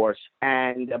winning, of course.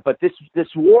 But this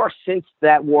war, since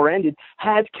that war ended,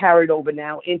 has carried over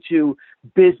now into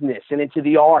business and into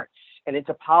the arts and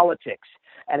into politics.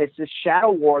 And it's this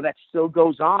shadow war that still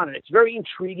goes on. And it's very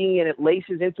intriguing, and it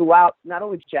laces into not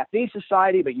only Japanese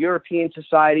society, but European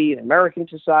society and American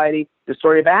society. The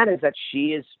story of Anna is that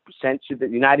she is sent to the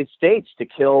United States to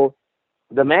kill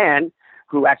the man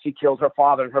who actually killed her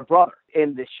father and her brother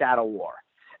in this shadow war.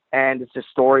 And it's a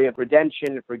story of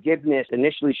redemption and forgiveness.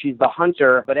 Initially, she's the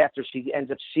hunter, but after she ends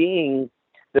up seeing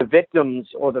the victims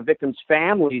or the victims'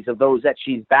 families of those that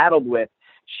she's battled with,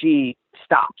 she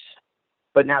stops.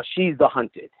 But now she's the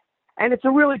hunted. And it's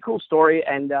a really cool story.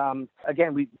 And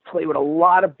again, we play with a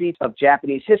lot of beats of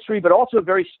Japanese history, but also a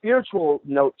very spiritual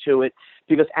note to it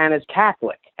because Anna's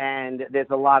Catholic. And there's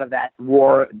a lot of that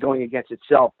war going against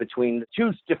itself between the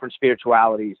two different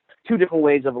spiritualities, two different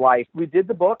ways of life. We did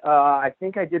the book. I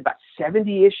think I did about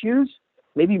 70 issues,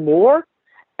 maybe more.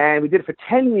 And we did it for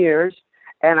 10 years.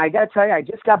 And I got to tell you, I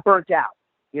just got burnt out,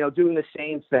 doing the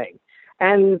same thing.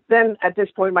 And then at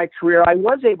this point in my career, I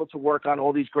was able to work on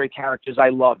all these great characters I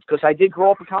loved because I did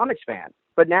grow up a comics fan.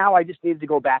 But now I just needed to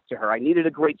go back to her. I needed a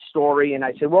great story. And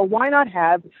I said, well, why not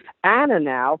have Anna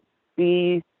now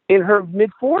be in her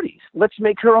mid-40s? Let's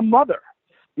make her a mother.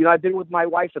 I've been with my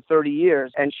wife for 30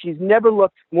 years, and she's never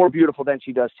looked more beautiful than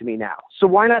she does to me now. So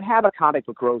why not have a comic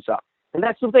book grows up? And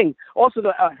that's the thing. Also,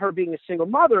 her being a single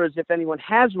mother is, if anyone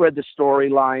has read the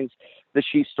storylines, the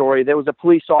She story, there was a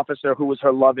police officer who was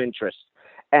her love interest,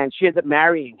 and she ended up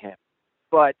marrying him.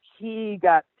 But he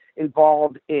got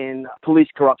involved in police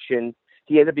corruption.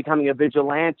 He ended up becoming a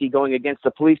vigilante going against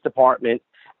the police department,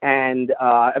 and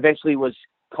eventually was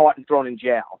caught and thrown in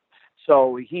jail.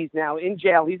 So he's now in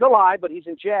jail. He's alive, but he's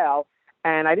in jail.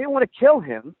 And I didn't want to kill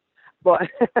him.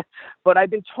 But I've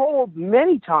been told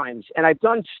many times, and I've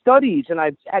done studies, and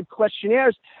I've had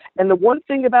questionnaires, and the one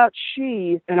thing about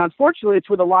She, and unfortunately it's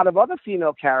with a lot of other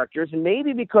female characters, and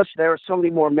maybe because there are so many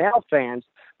more male fans,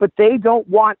 but they don't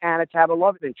want Anna to have a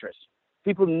love interest.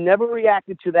 People never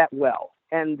reacted to that well.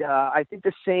 And I think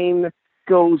the same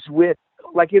goes with,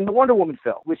 like in the Wonder Woman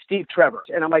film with Steve Trevor.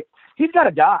 And I'm like, he's got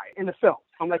to die in the film.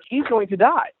 I'm like, he's going to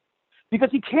die because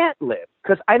he can't live.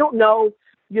 Because I don't know,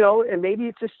 and maybe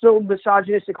it's just still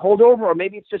misogynistic holdover, or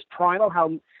maybe it's just primal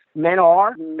how men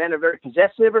are. Men are very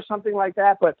possessive or something like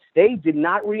that, but they did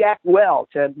not react well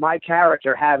to my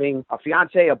character having a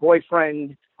fiance, a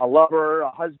boyfriend, a lover, a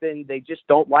husband. They just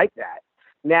don't like that.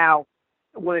 Now,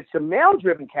 when it's a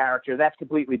male-driven character, that's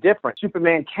completely different.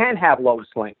 Superman can have Lois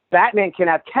Lane. Batman can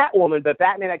have Catwoman, but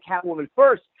Batman had Catwoman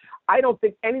first. I don't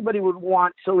think anybody would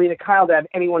want Selina Kyle to have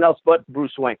anyone else but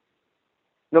Bruce Wayne,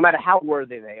 no matter how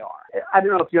worthy they are. I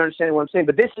don't know if you understand what I'm saying,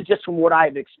 but this is just from what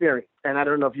I've experienced. And I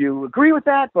don't know if you agree with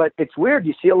that, but it's weird.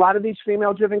 You see a lot of these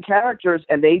female-driven characters,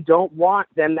 and they don't want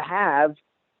them to have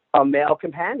a male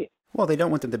companion. Well, they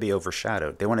don't want them to be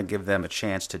overshadowed. They want to give them a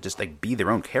chance to just be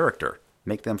their own character,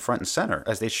 make them front and center,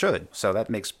 as they should. So that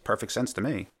makes perfect sense to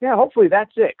me. Yeah, hopefully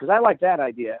that's it, because I like that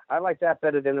idea. I like that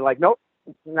better than they're like, nope,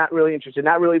 not really interested,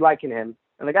 not really liking him.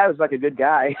 And the guy was like a good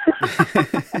guy.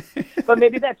 But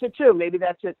maybe that's it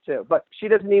too. But she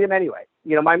doesn't need him anyway.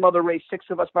 My mother raised 6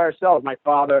 of us by herself. My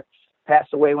father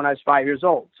passed away when I was 5 years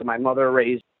old. So my mother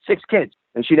raised 6 kids,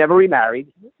 and she never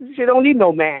remarried. She don't need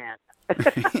no man.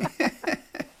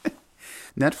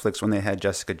 Netflix, when they had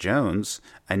Jessica Jones,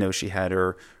 I know she had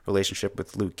her relationship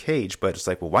with Luke Cage, but it's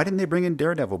like, well, why didn't they bring in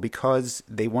Daredevil? Because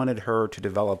they wanted her to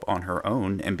develop on her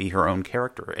own and be her own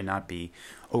character and not be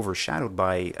overshadowed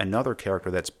by another character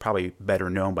that's probably better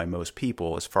known by most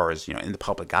people as far as, in the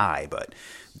public eye. But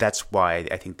that's why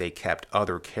I think they kept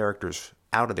other characters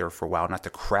out of there for a while, not to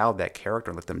crowd that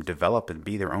character, let them develop and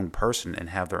be their own person and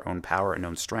have their own power and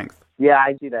own strength. Yeah,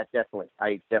 I see that, definitely.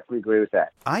 I definitely agree with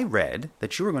that. I read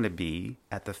that you were going to be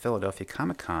at the Philadelphia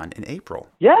Comic Con in April.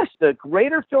 Yes, the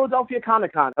Greater Philadelphia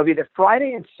Comic Con of either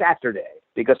Friday and Saturday.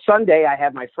 Because Sunday I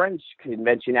have my friend's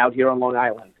convention out here on Long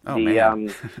Island. Oh,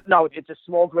 man. No, it's a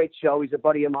small, great show. He's a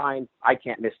buddy of mine. I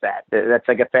can't miss that. That's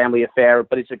like a family affair,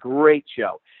 but it's a great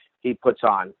show he puts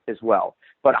on as well.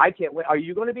 But I can't wait. Are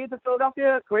you going to be at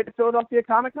the Greater Philadelphia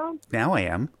Comic Con? Now I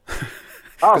am.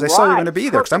 Because I saw you're going to be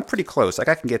there, because I'm pretty close. Like,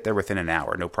 I can get there within an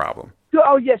hour, no problem.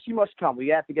 Oh, yes, you must come. We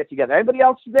have to get together. Anybody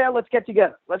else there? Let's get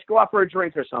together. Let's go out for a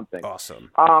drink or something. Awesome.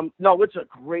 No, it's a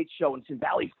great show. It's in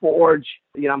Valley Forge.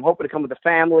 You know, I'm hoping to come with the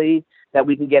family, that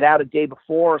we can get out a day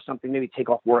before or something, maybe take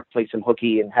off work, play some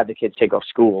hooky, and have the kids take off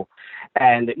school.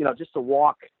 And, you know, just to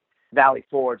walk Valley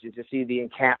Forge and to see the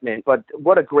encampment. But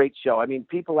what a great show. I mean,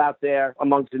 people out there,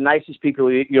 amongst the nicest people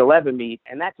you'll ever meet,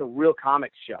 and that's a real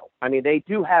comic show. I mean, they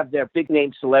do have their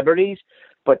big-name celebrities,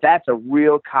 but that's a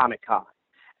real Comic-Con.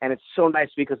 And it's so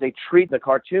nice because they treat the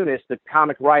cartoonists, the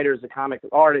comic writers, the comic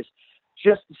artists,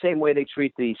 just the same way they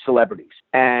treat the celebrities.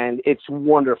 And it's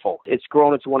wonderful. It's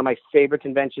grown into one of my favorite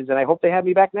conventions, and I hope they have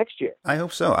me back next year. I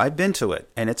hope so. I've been to it,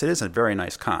 and it is a very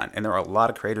nice con. And there are a lot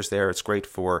of creators there. It's great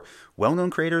for well-known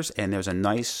creators, and there's a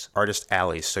nice artist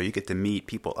alley. So you get to meet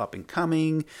people up and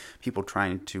coming, people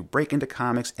trying to break into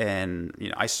comics. And, you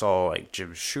know, I saw like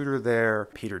Jim Shooter there.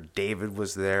 Peter David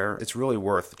was there. It's really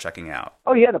worth checking out.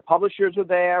 Oh, yeah, the publishers are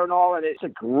there and all, and it's a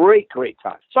great, great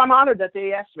time. So I'm honored that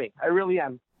they asked me. I really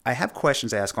am. I have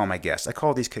questions to ask all my guests. I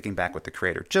call these Kicking Back with the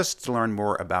Creator, just to learn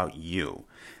more about you.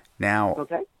 Now,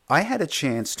 okay. I had a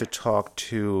chance to talk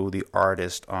to the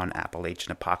artist on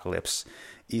Appalachian Apocalypse,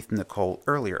 Ethan Nicolle,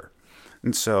 earlier.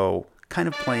 And so, kind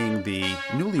of playing the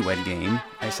newlywed game,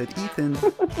 I said, Ethan,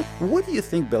 what do you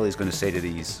think Billy's going to say to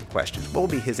these questions? What will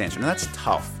be his answer? Now, that's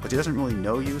tough, because he doesn't really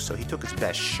know you, so he took his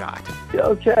best shot.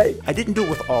 Okay. I didn't do it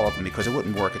with all of them, because it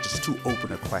wouldn't work. It's just too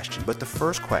open a question. But the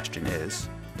first question is,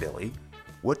 Billy,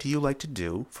 what do you like to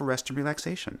do for rest and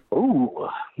relaxation?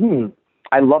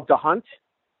 I love to hunt.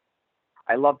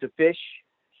 I love to fish.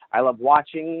 I love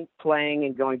watching, playing,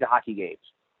 and going to hockey games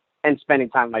and spending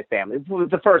time with my family.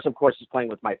 The first, of course, is playing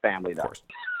with my family, though. Of course.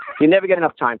 You never get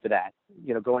enough time for that.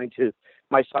 You know, going to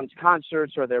my son's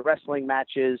concerts or their wrestling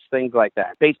matches, things like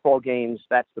that. Baseball games,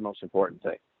 that's the most important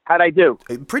thing. How'd I do?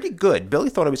 Pretty good.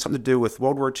 Billy thought it was something to do with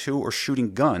World War II or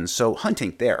shooting guns, so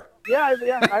hunting there. Yeah,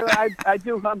 I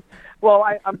do.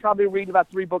 I'm probably reading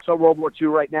about 3 books on World War II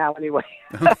right now anyway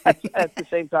at the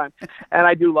same time. And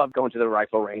I do love going to the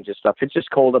rifle range and stuff. It's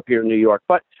just cold up here in New York.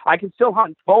 But I can still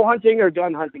hunt. Bow hunting or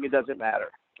gun hunting, it doesn't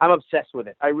matter. I'm obsessed with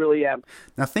it. I really am.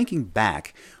 Now, thinking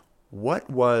back, what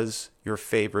was your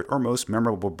favorite or most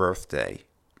memorable birthday?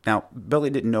 Now,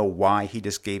 Billy didn't know why. He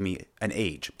just gave me an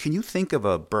age. Can you think of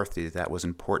a birthday that was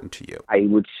important to you? I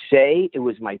would say it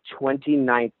was my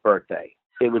 29th birthday.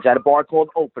 It was at a bar called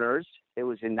Openers. It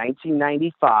was in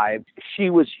 1995.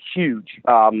 She was huge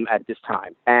at this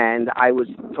time. And I was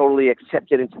totally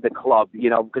accepted into the club, you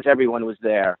know, because everyone was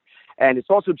there. And it's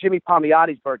also Jimmy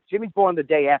Palmiotti's birthday. Jimmy's born the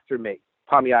day after me,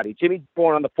 Palmiotti. Jimmy's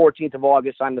born on the 14th of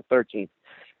August. I'm the 13th.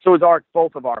 So it was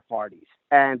both of our parties.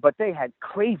 But they had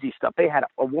crazy stuff. They had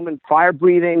a woman fire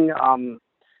breathing. I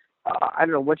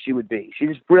don't know what she would be. She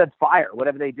just breathed fire,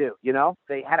 whatever they do, you know.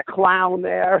 They had a clown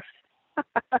there.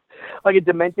 Like a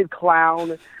demented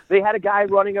clown. They had a guy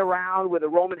running around with a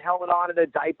Roman helmet on and a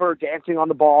diaper dancing on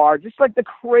the bar. Just like the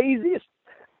craziest,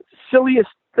 silliest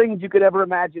things you could ever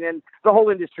imagine. And the whole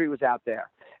industry was out there.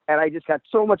 And I just got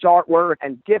so much artwork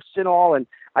and gifts and all. And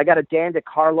I got a Dan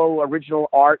DiCarlo original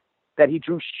art that he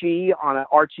drew She on an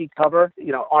Archie cover,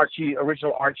 you know,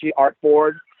 original Archie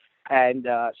artboard. And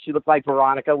she looked like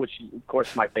Veronica, which is, of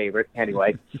course, my favorite.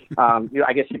 Anyway, you know,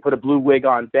 I guess he put a blue wig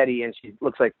on Betty, and she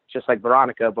looks just like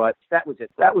Veronica. But that was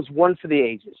it. That was one for the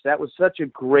ages. That was such a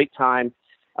great time.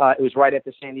 It was right at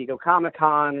the San Diego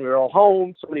Comic-Con. We were all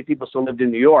home. So many people still lived in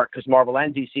New York because Marvel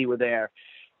and DC were there,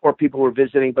 or people were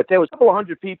visiting. But there was a couple of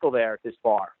hundred people there at this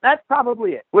bar. That's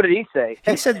probably it. What did he say?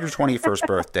 He said your 21st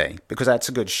birthday, because that's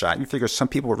a good shot. You figure some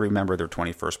people would remember their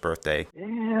 21st birthday.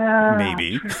 Yeah.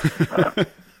 Maybe.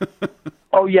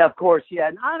 Oh, yeah, of course. Yeah.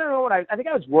 And I don't know what I think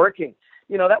I was working.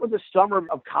 You know, that was the summer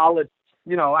of college.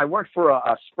 You know, I worked for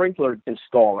a sprinkler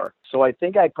installer. So I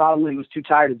think I probably was too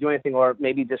tired to do anything, or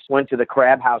maybe just went to the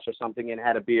crab house or something and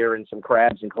had a beer and some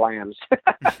crabs and clams.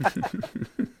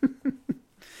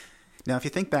 Now, if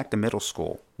you think back to middle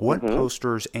school, what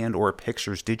posters and or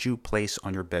pictures did you place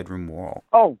on your bedroom wall?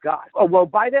 Oh, God. Oh, well,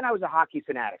 by then I was a hockey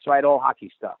fanatic, so I had all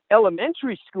hockey stuff.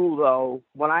 Elementary school, though,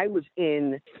 when I was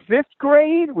in 5th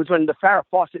grade, was when the Farrah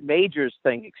Fawcett Majors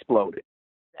thing exploded.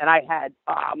 And I had,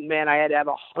 I had to have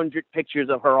 100 pictures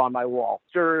of her on my wall.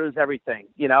 Pictures, everything,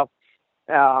 you know.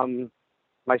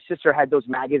 My sister had those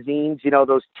magazines, you know,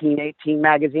 those teen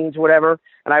magazines, whatever.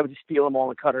 And I would just steal them all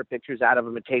and cut her pictures out of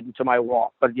them and tape them to my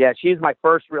wall. But yeah, she's my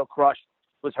first real crush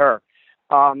was her.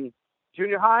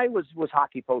 Junior high was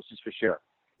hockey posters for sure.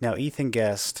 Now, Ethan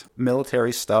guessed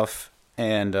military stuff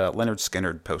and Leonard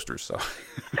Skinner posters. So,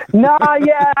 No,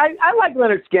 yeah, I like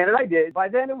Leonard Skinner. I did. By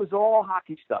then, it was all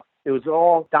hockey stuff. It was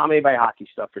all dominated by hockey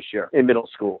stuff for sure in middle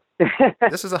school.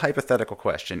 This is a hypothetical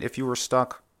question. If you were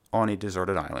stuck on a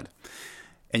deserted island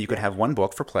and you could have one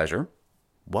book for pleasure,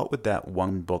 what would that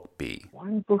one book be?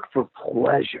 One book for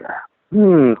pleasure.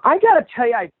 I got to tell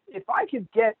you, if I could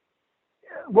get,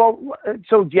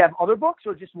 so do you have other books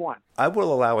or just one? I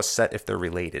will allow a set if they're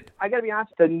related. I got to be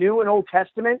honest, the New and Old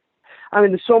Testament, I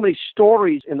mean, there's so many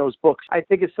stories in those books. I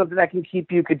think it's something that can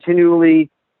keep you continually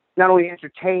not only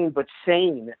entertained, but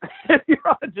sane if you're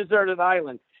on a deserted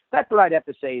island. That's what I'd have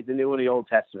to say, the New and the Old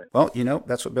Testament. Well, you know,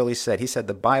 that's what Billy said. He said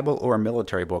the Bible or a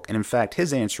military book. And in fact,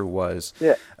 his answer was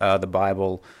the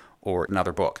Bible or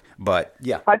another book. But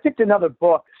yeah. I picked another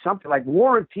book, something like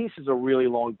War and Peace is a really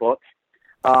long book.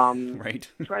 Right.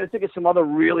 I'm trying to think of some other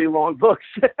really long books.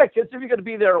 Because if you're going to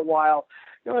be there a while,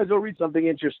 you might as well read something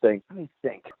interesting. Let me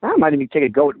think. I might even take a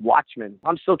go at Watchmen.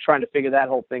 I'm still trying to figure that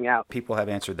whole thing out. People have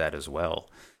answered that as well.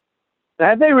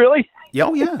 Have they really?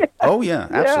 Oh, yeah. Oh, yeah.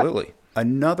 Absolutely.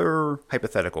 Another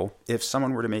hypothetical, if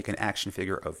someone were to make an action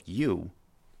figure of you,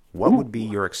 what would be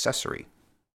your accessory?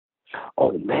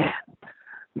 Oh, man.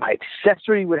 My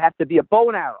accessory would have to be a bow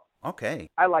and arrow. Okay.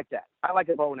 I like that. I like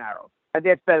a bow and arrow. I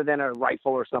think it's better than a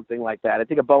rifle or something like that. I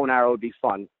think a bow and arrow would be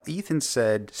fun. Ethan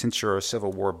said, since you're a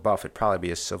Civil War buff, it'd probably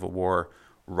be a Civil War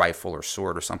rifle or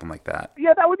sword or something like that.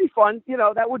 Yeah, that would be fun. You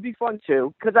know, that would be fun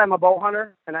too, because I'm a bow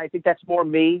hunter, and I think that's more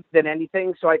me than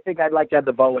anything. So I think I'd like to have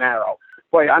the bow and arrow.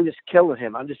 Boy, I'm just killing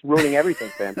him. I'm just ruining everything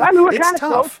for him. I mean, we're kind of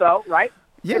close, though, right?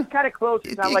 Yeah. It's kind of close.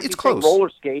 It's not like it's you close. take roller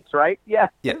skates, right? Yeah.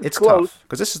 Yeah, it's close. tough,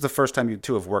 because this is the first time you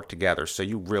two have worked together, so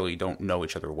you really don't know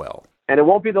each other well. And it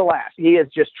won't be the last. He is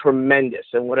just tremendous,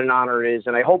 and what an honor it is,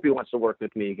 and I hope he wants to work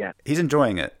with me again. He's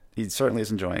enjoying it. He certainly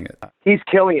is enjoying it. He's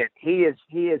killing it. He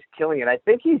is killing it. I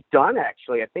think he's done,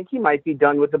 actually. I think he might be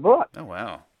done with the book. Oh,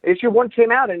 wow. Issue 1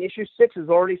 came out, and Issue 6 is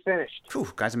already finished. Phew,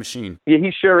 guy's a machine. Yeah,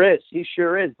 he sure is. He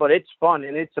sure is, but it's fun,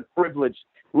 and it's a privilege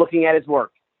looking at his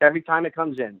work every time it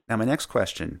comes in. Now, my next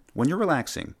question. When you're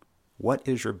relaxing, what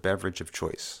is your beverage of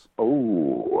choice?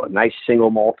 Oh, a nice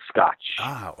single malt scotch.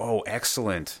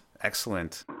 Excellent.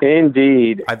 Excellent.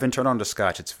 Indeed. I've been turned on to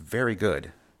scotch. It's very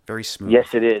good. Very smooth.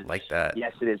 Yes, it is. Like that.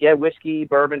 Yes, it is. Yeah, whiskey,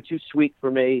 bourbon, too sweet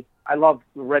for me. I love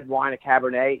red wine, a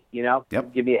Cabernet, you know.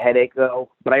 Yep. Give me a headache, though.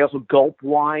 But I also gulp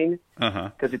wine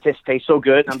because it just tastes so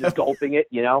good. I'm just gulping it,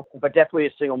 you know. But definitely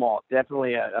a single malt.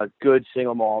 Definitely a good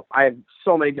single malt. I have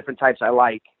so many different types I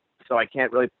like, so I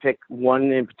can't really pick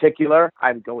one in particular.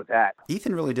 I would go with that.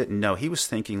 Ethan really didn't know. He was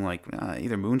thinking like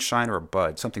either moonshine or a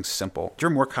bud, something simple. You're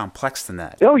more complex than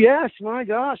that. Oh, yes. My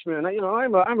gosh, man. You know,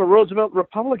 I'm a Roosevelt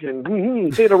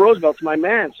Republican. Theodore Roosevelt's my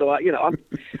man. So,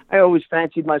 I always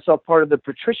fancied myself part of the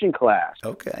patrician class.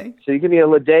 Okay. So you give me a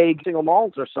Ledaig single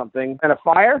malt or something and a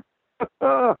fire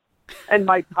and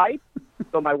my pipe.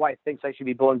 So my wife thinks I should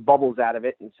be blowing bubbles out of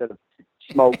it instead of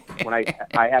smoke when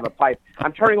I have a pipe.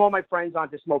 I'm turning all my friends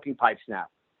onto smoking pipes now.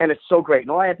 And it's so great.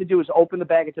 And all I have to do is open the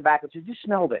bag of tobacco and say, just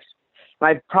smell this. And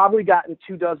I've probably gotten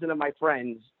 24 of my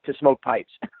friends to smoke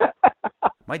pipes.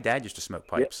 My dad used to smoke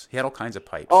pipes. He had all kinds of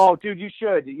pipes. Oh, dude, you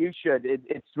should. You should.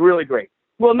 It's really great.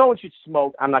 Well, no one should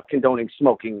smoke. I'm not condoning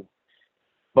smoking.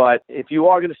 But if you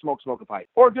are going to smoke a pipe.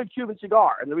 Or a good Cuban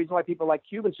cigar. And the reason why people like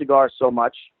Cuban cigars so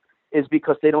much is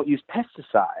because they don't use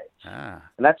pesticides. And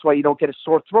that's why you don't get a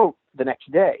sore throat the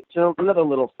next day. So another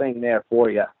little thing there for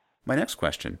you. My next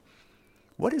question.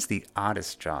 What is the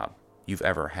oddest job you've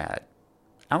ever had?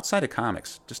 Outside of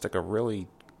comics, just like a really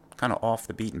kind of off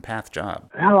the beaten path job.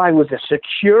 Well, I was a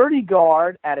security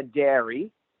guard at a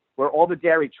dairy where all the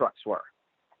dairy trucks were.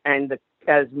 And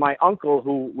as my uncle,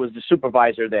 who was the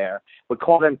supervisor there, would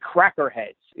call them cracker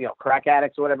heads, crack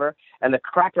addicts or whatever. And the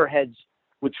cracker heads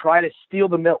would try to steal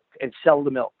the milk and sell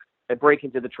the milk and break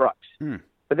into the trucks.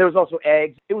 But there was also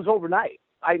eggs. It was overnight.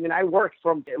 I mean, I worked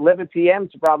from 11 p.m.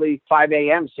 to probably 5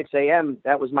 a.m., 6 a.m.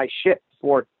 That was my shift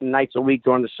 4 nights a week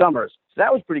during the summers. So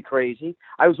that was pretty crazy.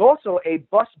 I was also a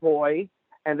bus boy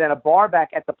and then a bar back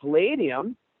at the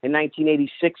Palladium in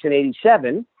 1986 and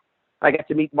 87. I got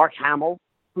to meet Mark Hamill,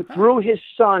 who threw his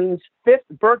son's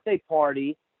 5th birthday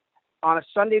party on a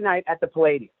Sunday night at the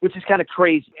Palladium, which is kind of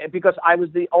crazy because I was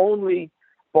the only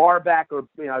bar back, or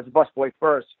I was a bus boy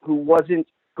first, who wasn't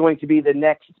going to be the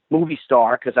next movie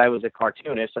star because I was a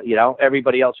cartoonist. You know,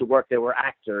 everybody else who worked there were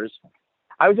actors.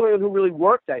 I was the only one who really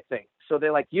worked, I think. So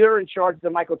they're like, you're in charge of the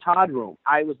Michael Todd room.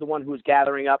 I was the one who was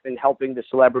gathering up and helping the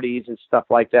celebrities and stuff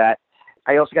like that.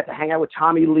 I also got to hang out with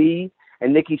Tommy Lee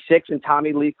and Nikki Sixx and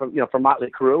Tommy Lee from Motley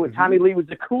Crue. And Tommy Lee was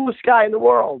the coolest guy in the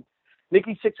world.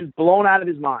 Nikki Sixx was blown out of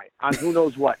his mind on who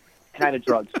knows what kind of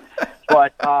drugs.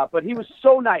 But he was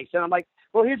so nice. And I'm like,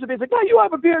 well, here's the thing. He's like, no, you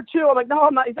have a beer too. I'm like, no,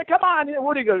 I'm not. He's like, come on.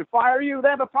 What are you going to fire you? They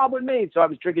have a problem with me. So I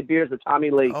was drinking beers with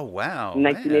Tommy Lee. Oh, wow. In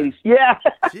 1980s. Yeah.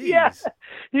 Jeez. Yeah.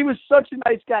 He was such a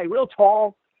nice guy. Real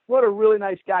tall. What a really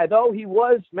nice guy. Though he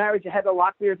was married to Heather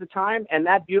Locklear at the time, and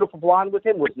that beautiful blonde with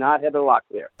him was not Heather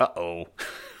Locklear. Uh-oh.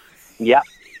 Yeah.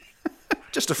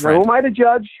 Just a friend. Now, who am I to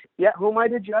judge? Yeah, who am I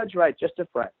to judge? Right, just a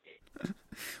friend.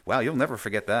 Wow, you'll never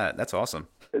forget that. That's awesome.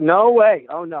 No way.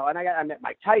 Oh, no. And I met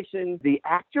Mike Tyson, the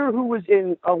actor who was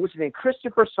in, what's his name?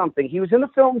 Christopher something. He was in a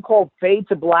film called Fade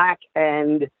to Black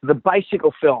and the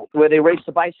bicycle film where they race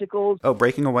the bicycles. Oh,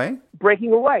 Breaking Away?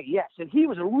 Breaking Away, yes. And he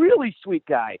was a really sweet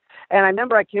guy. And I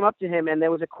remember I came up to him and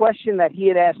there was a question that he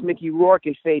had asked Mickey Rourke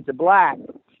in Fade to Black.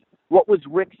 What was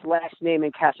Rick's last name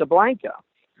in Casablanca?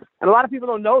 And a lot of people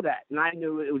don't know that. And I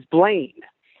knew it was Blaine.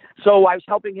 So I was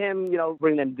helping him,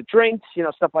 bring them the drinks,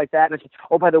 stuff like that. And I said,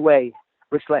 oh, by the way,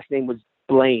 Rick's last name was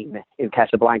Blaine in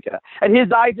Casablanca. And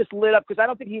his eye just lit up because I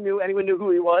don't think anyone knew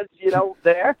who he was,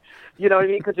 there. You know what I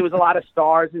mean? Because there was a lot of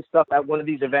stars and stuff at one of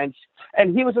these events.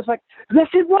 And he was just like, yes,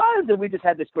 it was. And we just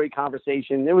had this great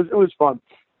conversation. It was fun.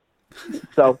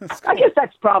 So I guess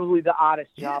that's probably the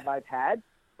oddest job I've had,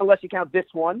 unless you count this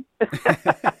one.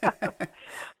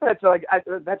 That's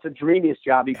the dreamiest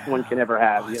job one can ever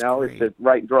have, is to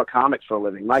write and draw comics for a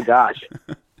living. My gosh.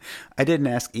 I didn't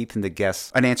ask Ethan to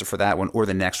guess an answer for that one or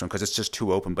the next one because it's just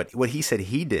too open. But what he said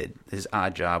he did, his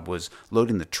odd job, was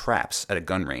loading the traps at a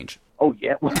gun range. Oh,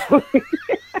 yeah.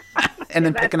 And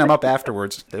then picking them up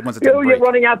afterwards. The ones that you're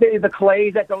running out the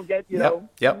clays that don't get,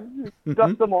 Yep.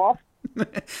 dust them off.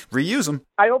 Reuse them.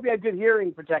 I hope you had good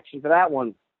hearing protection for that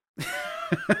one.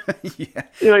 Yeah.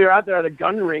 You're out there at a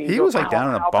gun range. He was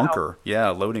down in a bunker. Yeah,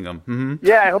 loading them. Mm-hmm.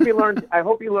 Yeah, I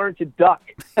hope he learned to duck.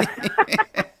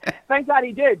 Thank God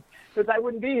he did, because I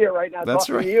wouldn't be here right now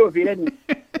talking to you if he didn't.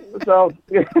 So,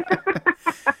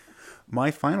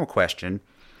 my final question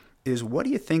is, what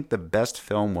do you think the best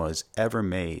film was ever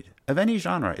made of any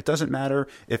genre? It doesn't matter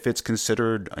if it's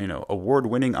considered,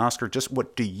 award-winning Oscar. Just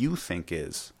what do you think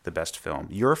is the best film?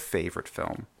 Your favorite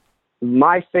film?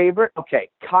 My favorite? Okay,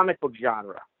 comic book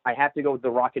genre. I have to go with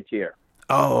The Rocketeer.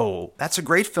 Oh, that's a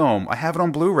great film. I have it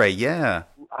on Blu-ray, yeah.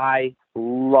 I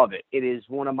love it. It is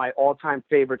one of my all-time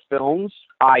favorite films.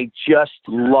 I just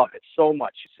love it so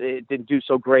much. It didn't do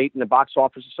so great in the box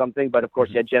office or something, but of course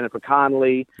you had Jennifer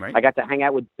Connelly. Right. I got to hang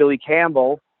out with Billy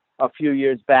Campbell a few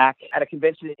years back at a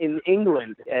convention in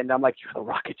England, and I'm like, you're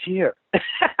The Rocketeer.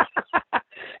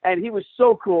 And he was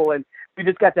so cool, and we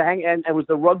just got to hang, and it was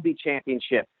the rugby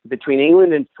championship between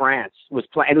England and France was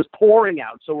playing, and it was pouring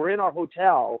out. So we're in our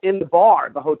hotel, in the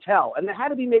bar, the hotel, and there had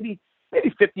to be maybe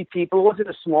 50 people. It wasn't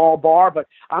a small bar, but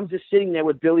I'm just sitting there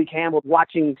with Billy Campbell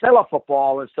watching. I love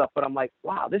football and stuff, but I'm like,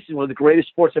 wow, this is one of the greatest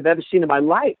sports I've ever seen in my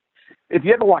life. If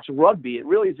you ever watch rugby, it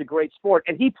really is a great sport.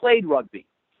 And he played rugby.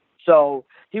 So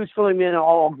he was filling me in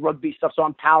all rugby stuff. So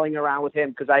I'm palling around with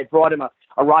him because I brought him a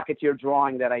Rocketeer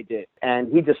drawing that I did.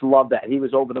 And he just loved that. He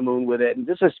was over the moon with it. And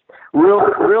this is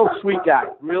real sweet guy.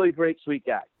 Really great, sweet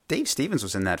guy. Dave Stevens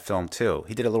was in that film, too.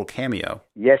 He did a little cameo.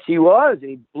 Yes, he was. And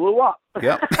he blew up.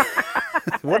 Yep.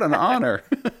 What an honor.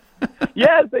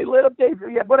 Yes, they lit up Dave.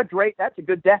 Yeah, that's a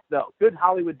good death, though. Good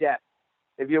Hollywood death.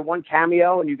 If you're one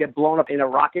cameo and you get blown up in a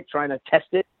rocket trying to test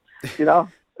it,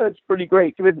 that's pretty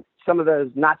great. Even some of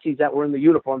the Nazis that were in the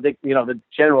uniform, the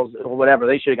generals or whatever,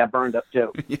 they should have got burned up,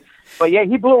 too. But, yeah,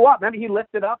 he blew up. Remember, he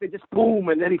lifted up and just boom,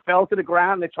 and then he fell to the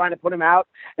ground. They're trying to put him out.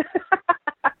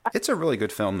 It's a really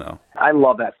good film, though. I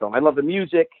love that film. I love the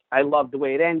music. I love the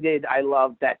way it ended. I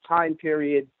love that time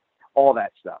period, all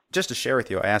that stuff. Just to share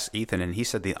with you, I asked Ethan, and he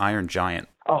said The Iron Giant.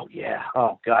 Oh, yeah.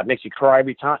 Oh, God. Makes you cry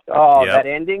every time. Oh, yep. That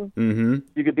ending. Mm-hmm.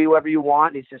 You could be whoever you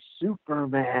want. He's just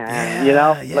Superman,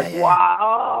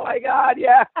 wow. Oh, my God,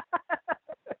 yeah.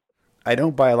 I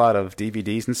don't buy a lot of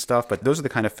DVDs and stuff, but those are the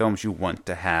kind of films you want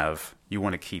to have. You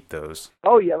want to keep those.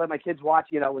 Oh, yeah. Let my kids watch,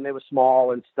 when they were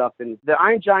small and stuff. And The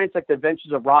Iron Giant's like The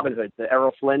Adventures of Robin Hood, the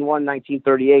Errol Flynn one,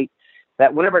 1938.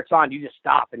 That whenever it's on, you just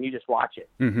stop and you just watch it.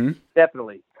 Mm-hmm.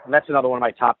 Definitely. And that's another one of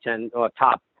my top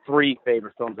 3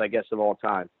 favorite films, I guess, of all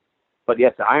time. But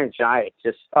yes, the Iron Giant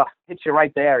just hits you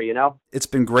right there, you know? It's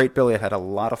been great, Billy. I've had a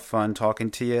lot of fun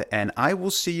talking to you, and I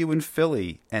will see you in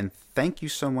Philly. And thank you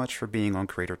so much for being on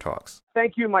Creator Talks.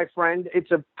 Thank you, my friend.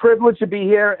 It's a privilege to be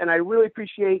here, and I really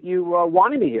appreciate you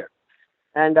wanting me here.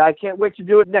 And I can't wait to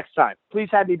do it next time. Please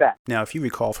have me back. Now, if you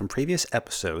recall from previous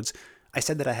episodes, I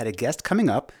said that I had a guest coming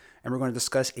up, and we're going to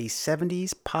discuss a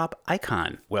 70s pop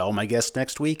icon. Well, my guest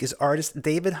next week is artist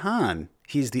David Hahn.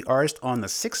 He's the artist on The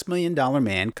 $6 Million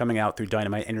Man, coming out through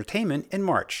Dynamite Entertainment in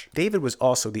March. David was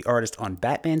also the artist on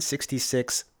Batman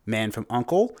 66, Man from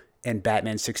U.N.C.L.E., and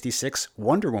Batman 66,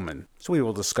 Wonder Woman. So we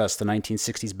will discuss the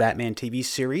 1960s Batman TV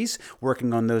series,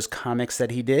 working on those comics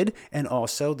that he did, and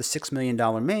also The $6 Million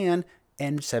Man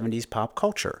and 70s pop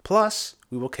culture. Plus,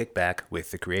 we will kick back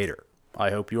with the creator. I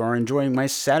hope you are enjoying my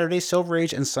Saturday Silver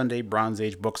Age and Sunday Bronze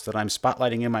Age books that I'm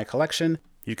spotlighting in my collection.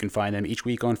 You can find them each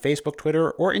week on Facebook,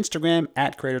 Twitter, or Instagram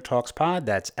at Creator Talks Pod.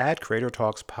 That's at Creator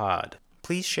Talks Pod.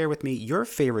 Please share with me your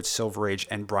favorite Silver Age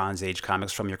and Bronze Age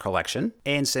comics from your collection,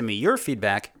 and send me your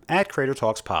feedback at Creator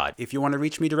Talks Pod. If you want to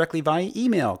reach me directly via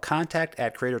email,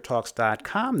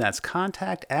 contact@creatortalks.com. That's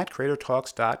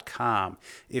contact@creatortalks.com.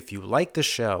 If you like the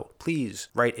show, please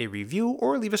write a review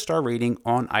or leave a star rating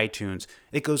on iTunes.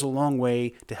 It goes a long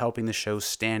way to helping the show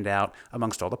stand out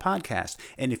amongst all the podcasts.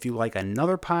 And if you like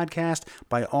another podcast,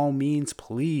 by all means,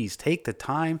 please take the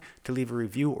time to leave a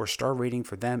review or star rating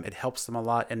for them. It helps them a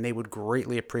lot, and they would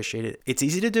greatly appreciate it. It's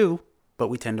easy to do, but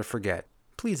we tend to forget.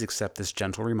 Please accept this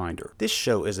gentle reminder. This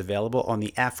show is available on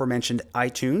the aforementioned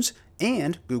iTunes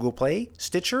and Google Play,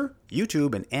 Stitcher,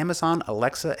 YouTube, and Amazon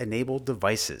Alexa-enabled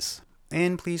devices.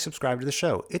 And please subscribe to the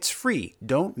show. It's free.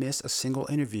 Don't miss a single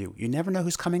interview. You never know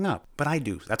who's coming up, but I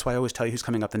do. That's why I always tell you who's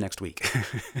coming up the next week.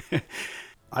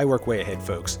 I work way ahead,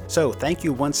 folks. So thank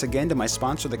you once again to my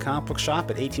sponsor, The Comic Book Shop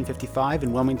at 1855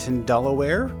 in Wilmington,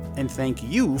 Delaware. And thank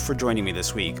you for joining me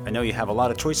this week. I know you have a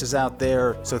lot of choices out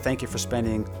there, so thank you for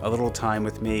spending a little time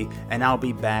with me. And I'll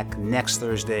be back next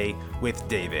Thursday with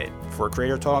David. For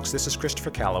Creator Talks, this is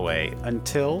Christopher Calloway.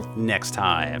 Until next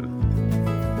time.